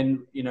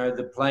then,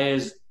 the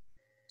players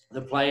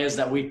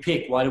that we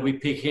pick, why did we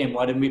pick him?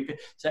 Why didn't we pick?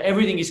 So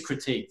everything is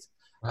critiqued.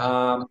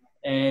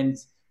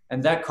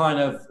 And that kind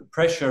of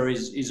pressure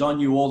is on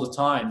you all the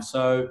time.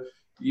 So,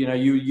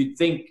 you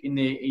think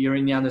you're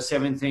in the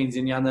under-17s,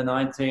 in the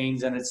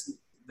under-19s, and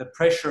the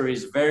pressure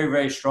is very,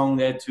 very strong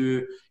there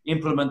to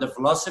implement the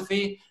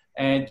philosophy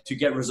and to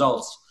get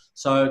results.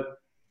 So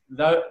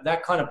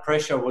that kind of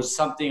pressure was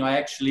something I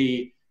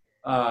actually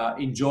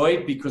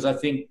enjoyed, because I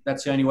think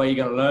that's the only way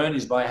you're going to learn,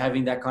 is by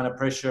having that kind of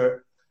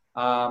pressure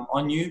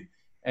on you.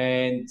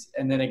 And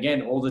then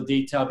again, all the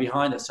detail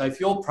behind it. So if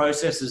your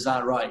processes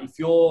aren't right, if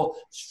your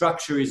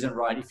structure isn't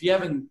right, if you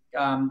haven't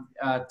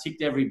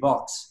ticked every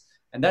box,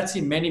 and that's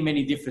in many,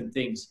 many different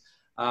things.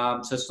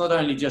 So it's not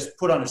only just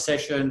put on a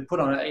session,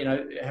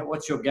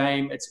 what's your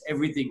game? It's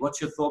everything.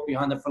 What's your thought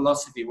behind the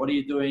philosophy? What are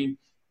you doing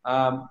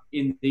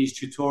in these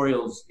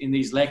tutorials, in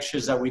these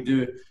lectures that we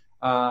do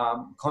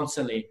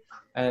constantly?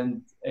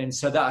 And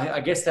so that,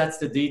 I guess that's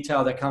the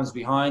detail that comes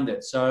behind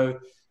it. So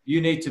you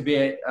need to be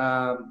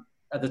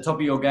at the top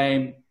of your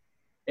game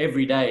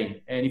every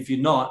day. And if you're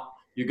not,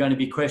 you're going to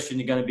be questioned,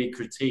 you're going to be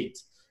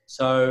critiqued.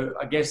 So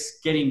I guess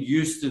getting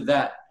used to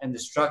that and the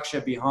structure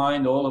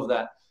behind all of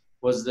that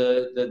was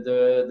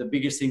the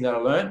biggest thing that I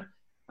learned.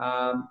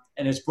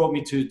 And it's brought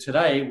me to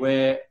today,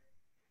 where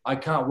I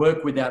can't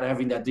work without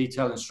having that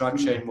detail and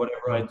structure in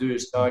whatever I do.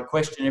 So I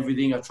question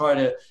everything. I try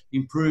to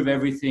improve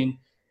everything,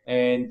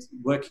 and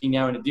working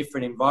now in a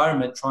different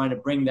environment, trying to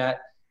bring that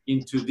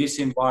into this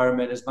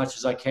environment as much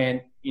as I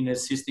can in an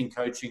assisting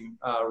coaching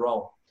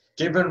role.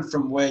 Given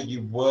from where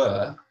you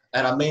were,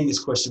 and I mean this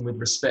question with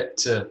respect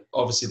to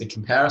obviously the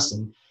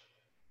comparison,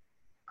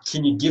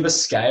 can you give a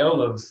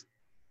scale of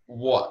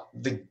what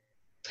the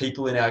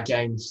people in our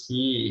game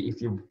here, if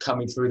you're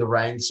coming through the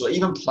ranks or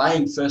even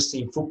playing first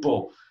team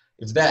football,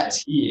 if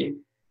that's here,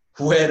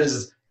 where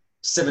does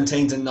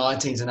 17s and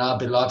 19s and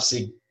RB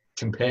Leipzig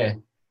compare?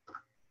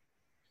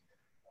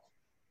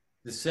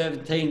 The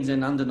 17s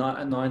and under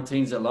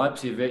 19s at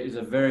Leipzig is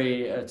a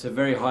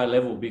very high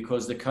level,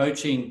 because the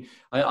coaching,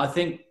 I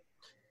think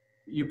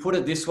you put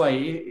it this way,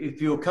 if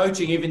you're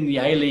coaching even the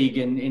A-League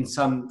in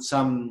some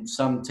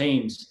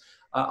teams,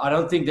 I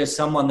don't think there's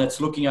someone that's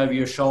looking over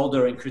your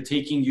shoulder and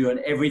critiquing you on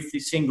every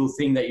single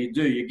thing that you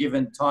do. You're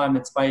given time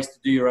and space to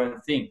do your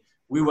own thing.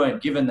 We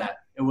weren't given that.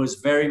 It was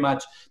very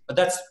much, but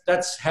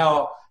that's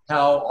how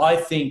I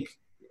think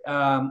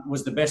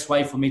was the best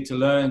way for me to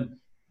learn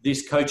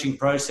this coaching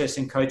process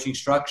and coaching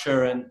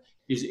structure, and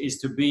is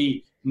to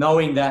be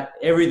knowing that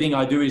everything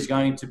I do is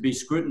going to be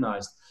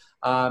scrutinized.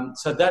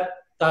 So that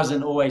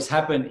doesn't always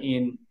happen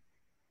in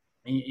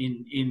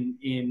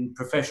in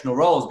professional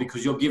roles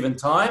because you're given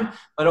time.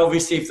 But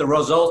obviously, if the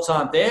results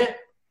aren't there,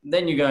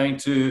 then you're going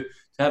to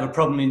have a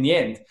problem in the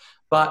end.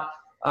 But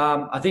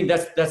I think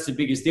that's the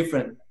biggest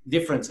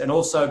difference. And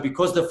also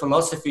because the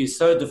philosophy is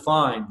so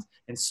defined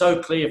and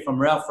so clear from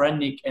Ralph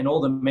Rangnick and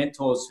all the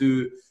mentors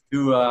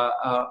who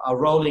are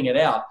rolling it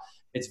out,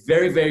 it's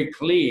very, very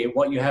clear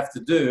what you have to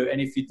do.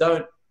 And if you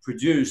don't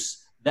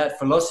produce that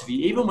philosophy,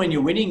 even when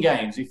you're winning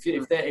games, if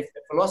the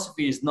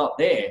philosophy is not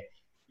there,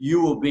 you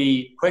will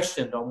be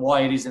questioned on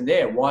why it isn't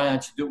there. Why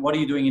aren't you what are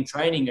you doing in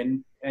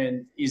training?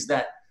 And is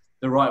that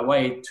the right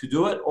way to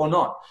do it or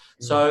not?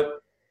 So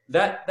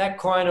that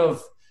kind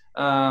of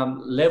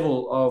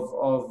level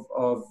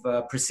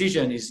of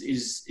precision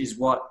is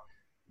what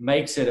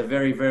makes it a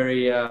very,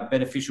 very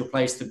beneficial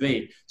place to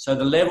be. So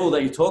the level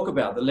that you talk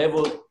about, the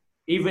level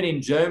even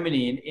in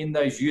Germany in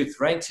those youth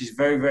ranks is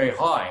very, very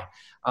high.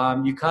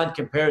 You can't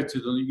compare it to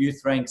the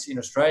youth ranks in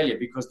Australia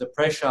because the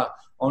pressure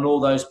on all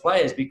those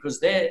players, because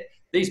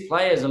these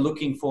players are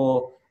looking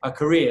for a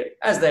career,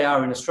 as they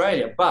are in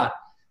Australia. But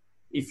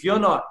if you're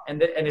not,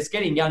 and it's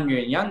getting younger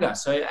and younger.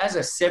 So as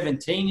a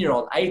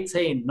 17-year-old,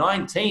 18,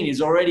 19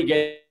 is already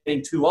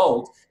getting too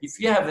old. If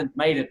you haven't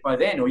made it by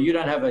then, or you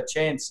don't have a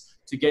chance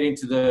to get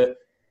into the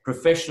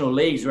professional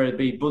leagues, whether it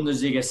be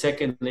Bundesliga,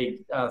 second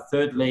league,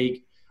 third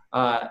league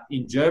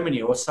in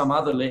Germany, or some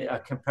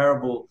other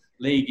comparable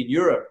league in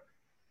Europe,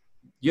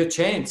 your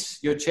chance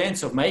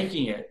of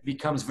making it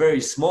becomes very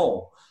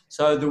small.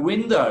 So the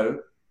window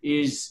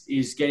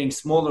is getting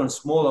smaller and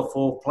smaller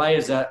for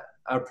players that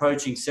are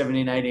approaching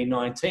 17, 18,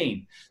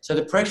 19. So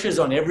the pressure's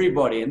on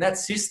everybody. And that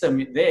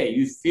system there,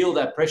 you feel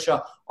that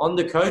pressure on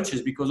the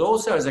coaches, because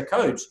also as a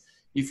coach,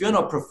 if you're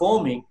not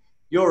performing,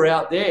 you're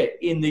out there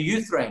in the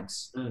youth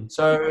ranks.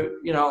 So,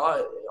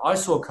 I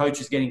saw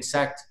coaches getting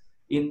sacked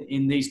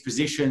in these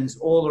positions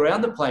all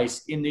around the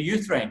place in the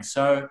youth ranks.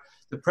 So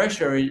the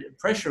pressure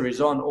is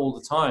on all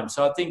the time.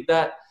 So I think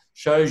that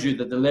shows you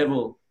that the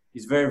level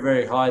is very,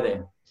 very high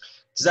there.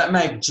 Does that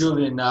make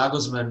Julian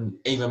Nagelsmann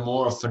even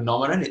more a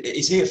phenomenon?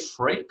 Is he a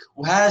freak?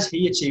 How has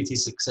he achieved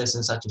his success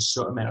in such a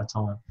short amount of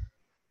time?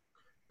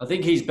 I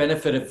think he's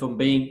benefited from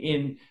being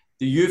in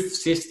the youth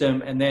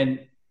system and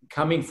then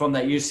coming from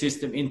that youth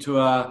system into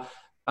a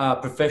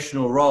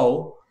professional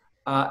role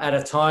at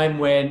a time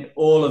when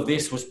all of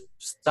this was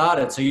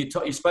started. So you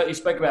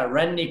spoke about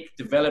Rangnick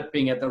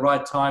developing at the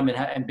right time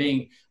and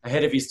being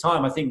ahead of his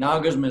time. I think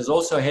Nagelsmann is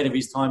also ahead of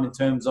his time in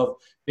terms of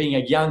being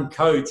a young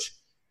coach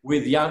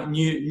with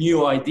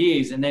new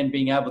ideas and then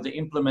being able to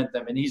implement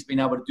them. And he's been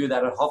able to do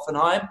that at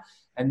Hoffenheim.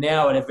 And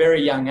now at a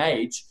very young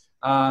age,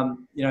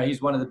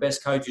 he's one of the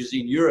best coaches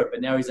in Europe.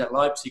 And now he's at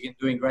Leipzig and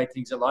doing great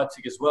things at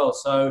Leipzig as well.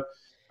 So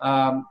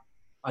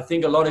I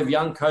think a lot of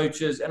young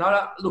coaches, and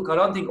I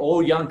don't think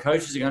all young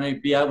coaches are going to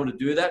be able to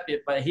do that,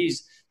 but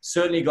he's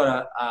certainly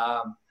got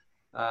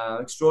a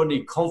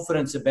extraordinary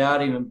confidence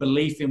about him and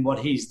belief in what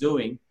he's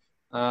doing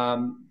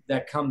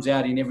that comes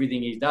out in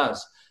everything he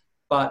does.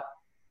 But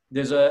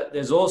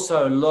there's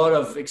also a lot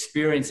of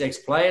experienced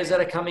ex-players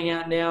that are coming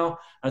out now.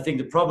 I think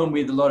the problem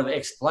with a lot of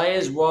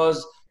ex-players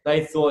was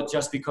they thought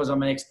just because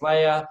I'm an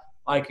ex-player,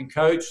 I can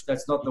coach.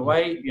 That's not the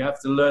way. You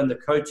have to learn the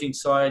coaching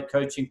side,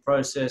 coaching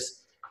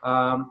process,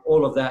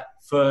 all of that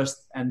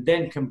first, and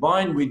then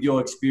combined with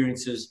your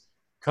experiences,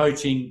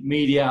 coaching,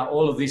 media,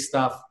 all of this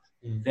stuff,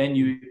 then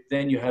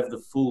you have the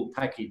full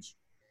package.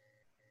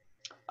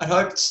 I'd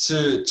hoped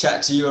to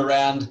chat to you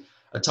around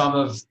a time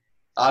of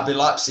RB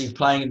Leipzig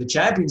playing in the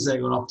Champions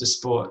League on Optus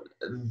Sport.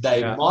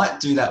 They might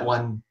do that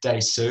one day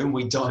soon.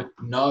 We don't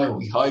know.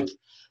 We hope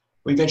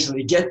we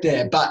eventually get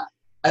there. But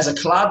as a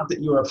club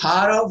that you're a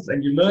part of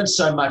and you learn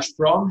so much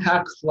from,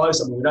 how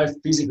close, we know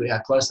physically how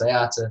close they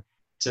are to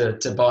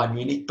Bayern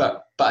Munich,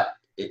 but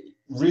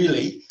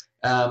really,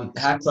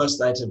 how close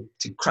are they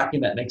to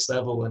cracking that next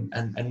level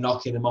and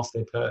knocking them off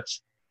their perch?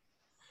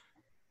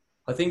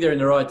 I think they're in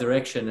the right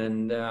direction,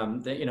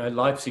 and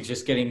Leipzig's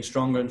just getting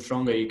stronger and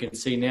stronger. You can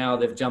see now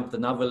they've jumped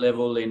another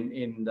level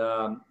in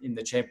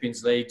the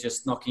Champions League,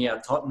 just knocking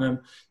out Tottenham.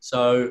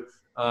 So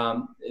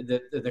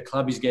the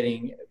club is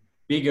getting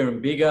bigger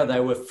and bigger. They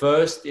were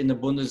first in the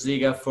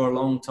Bundesliga for a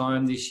long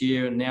time this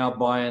year, and now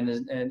Bayern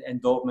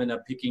and Dortmund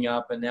are picking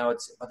up, and now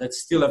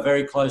it's still a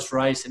very close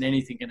race, and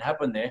anything can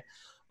happen there.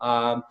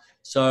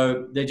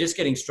 So they're just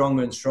getting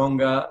stronger and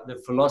stronger. The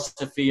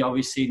philosophy,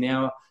 obviously,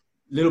 now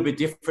a little bit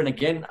different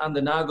again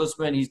under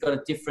Nagelsmann. He's got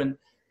a different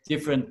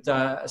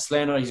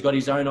slant on. He's got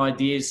his own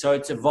ideas, so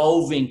it's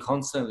evolving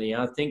constantly.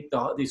 And I think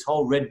this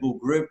whole Red Bull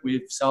group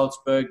with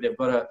Salzburg, they've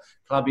got a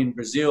club in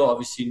Brazil,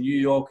 obviously New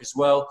York as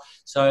well.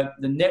 So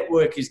the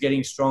network is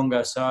getting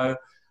stronger. So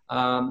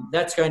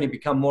that's going to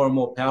become more and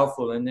more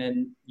powerful. And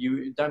then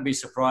you don't be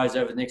surprised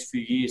over the next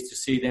few years to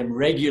see them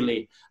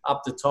regularly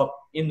up the top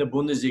in the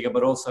Bundesliga,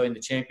 but also in the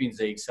Champions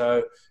League.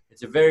 So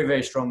it's a very,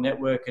 very strong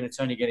network, and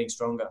it's only getting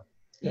stronger.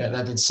 Yeah,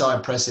 they've been so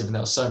impressive, and they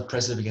were so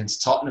impressive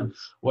against Tottenham.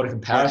 What a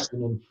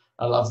comparison. And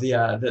I love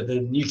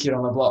the new kid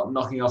on the block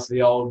knocking off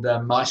the old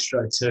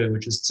Maestro too,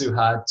 which was too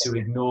hard to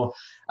ignore.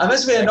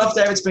 That's been enough,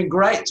 Dave. It's been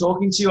great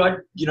talking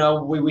to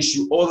you. We wish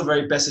you all the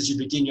very best as you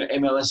begin your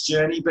MLS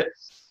journey. But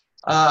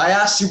I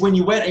asked you when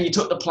you went and you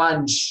took the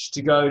plunge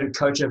to go to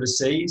coach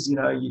overseas, you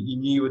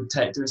knew you would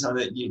do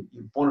something that you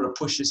wanted to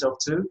push yourself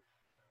to.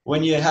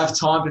 When you have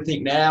time to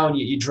think now and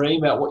you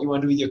dream about what you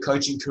want to do with your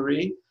coaching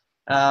career,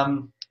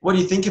 what do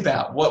you think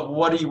about?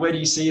 Where do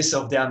you see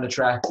yourself down the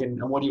track,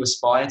 and what do you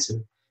aspire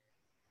to?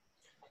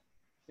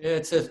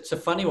 Yeah, it's a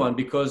funny one,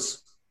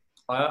 because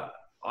I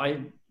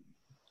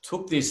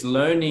took this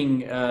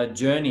learning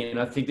journey, and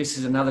I think this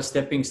is another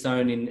stepping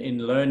stone in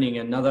learning,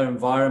 another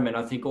environment.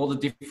 I think all the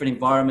different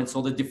environments,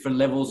 all the different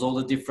levels, all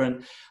the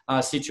different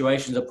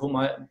situations I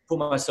put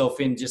myself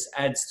in just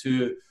adds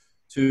to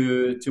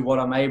what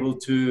I'm able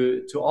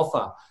to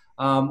offer.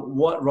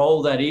 What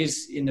role that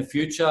is in the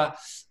future,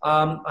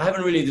 I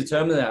haven't really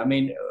determined that. I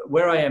mean,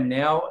 where I am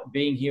now,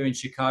 being here in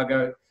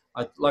Chicago,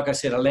 like I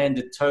said, I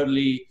landed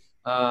totally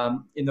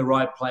in the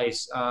right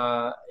place.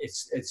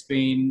 It's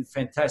been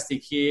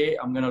fantastic here.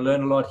 I'm going to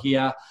learn a lot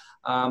here.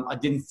 I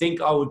didn't think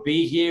I would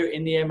be here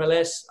in the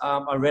MLS.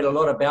 I read a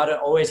lot about it.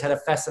 Always had a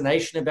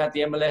fascination about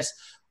the MLS.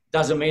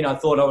 Doesn't mean I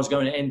thought I was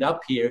going to end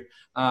up here.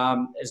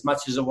 As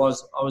much as I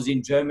was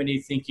in Germany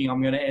thinking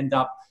I'm going to end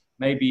up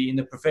maybe in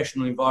the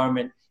professional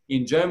environment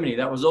in Germany.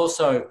 That was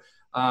also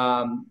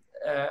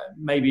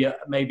maybe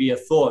a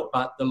thought,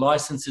 but the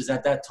licenses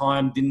at that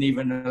time didn't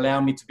even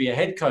allow me to be a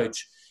head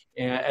coach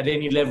at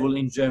any level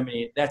in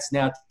Germany. That's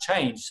now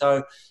changed.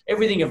 So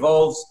everything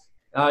evolves.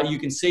 You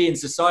can see in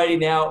society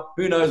now,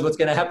 who knows what's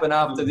going to happen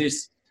after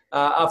this,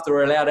 after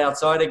we're allowed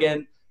outside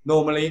again.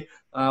 Normally,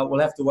 we'll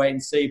have to wait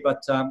and see.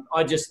 But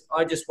I just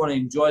want to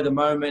enjoy the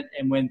moment,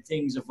 and when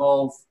things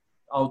evolve,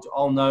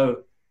 I'll know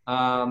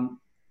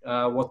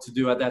what to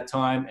do at that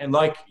time. And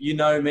like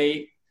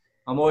me,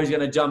 I'm always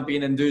going to jump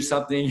in and do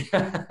something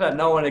that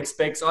no one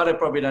expects. I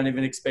probably don't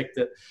even expect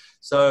it.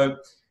 So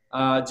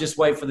just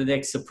wait for the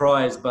next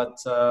surprise. But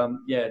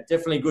yeah,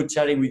 definitely good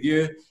chatting with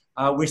you.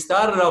 We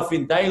started off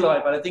in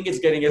daylight, but I think it's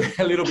getting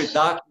a little bit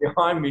dark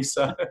behind me.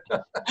 So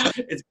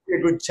it's been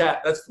a good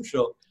chat, that's for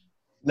sure.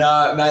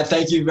 No, man,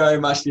 thank you very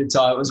much for your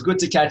time. It was good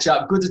to catch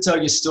up, good to tell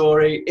your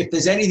story. If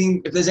there's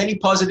any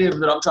positive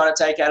that I'm trying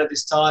to take out of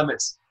this time,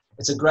 it's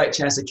a great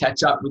chance to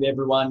catch up with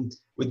everyone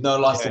with no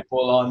live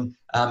football on,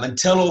 and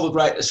tell all the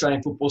great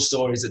Australian football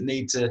stories that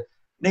need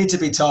to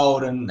be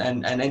told, and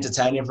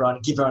entertain everyone,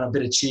 give everyone a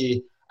bit of cheer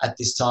at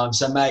this time.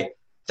 So, mate,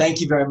 thank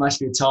you very much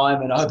for your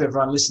time, and I hope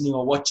everyone listening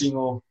or watching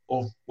or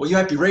well, you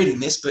won't be reading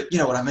this, but you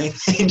know what I mean,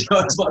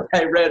 enjoys what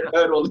they read,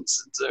 heard, or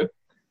listened to.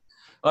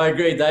 I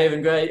agree, Dave,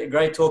 and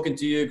great talking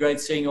to you.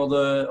 Great seeing all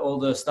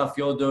the stuff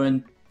you're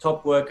doing.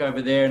 Top work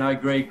over there, and I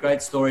agree.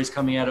 Great stories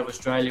coming out of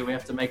Australia. We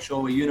have to make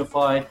sure we're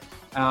unified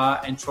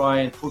and try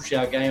and push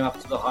our game up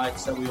to the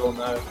heights that we all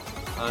know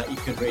it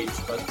can reach.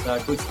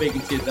 But good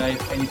speaking to you,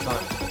 Dave.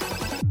 Anytime.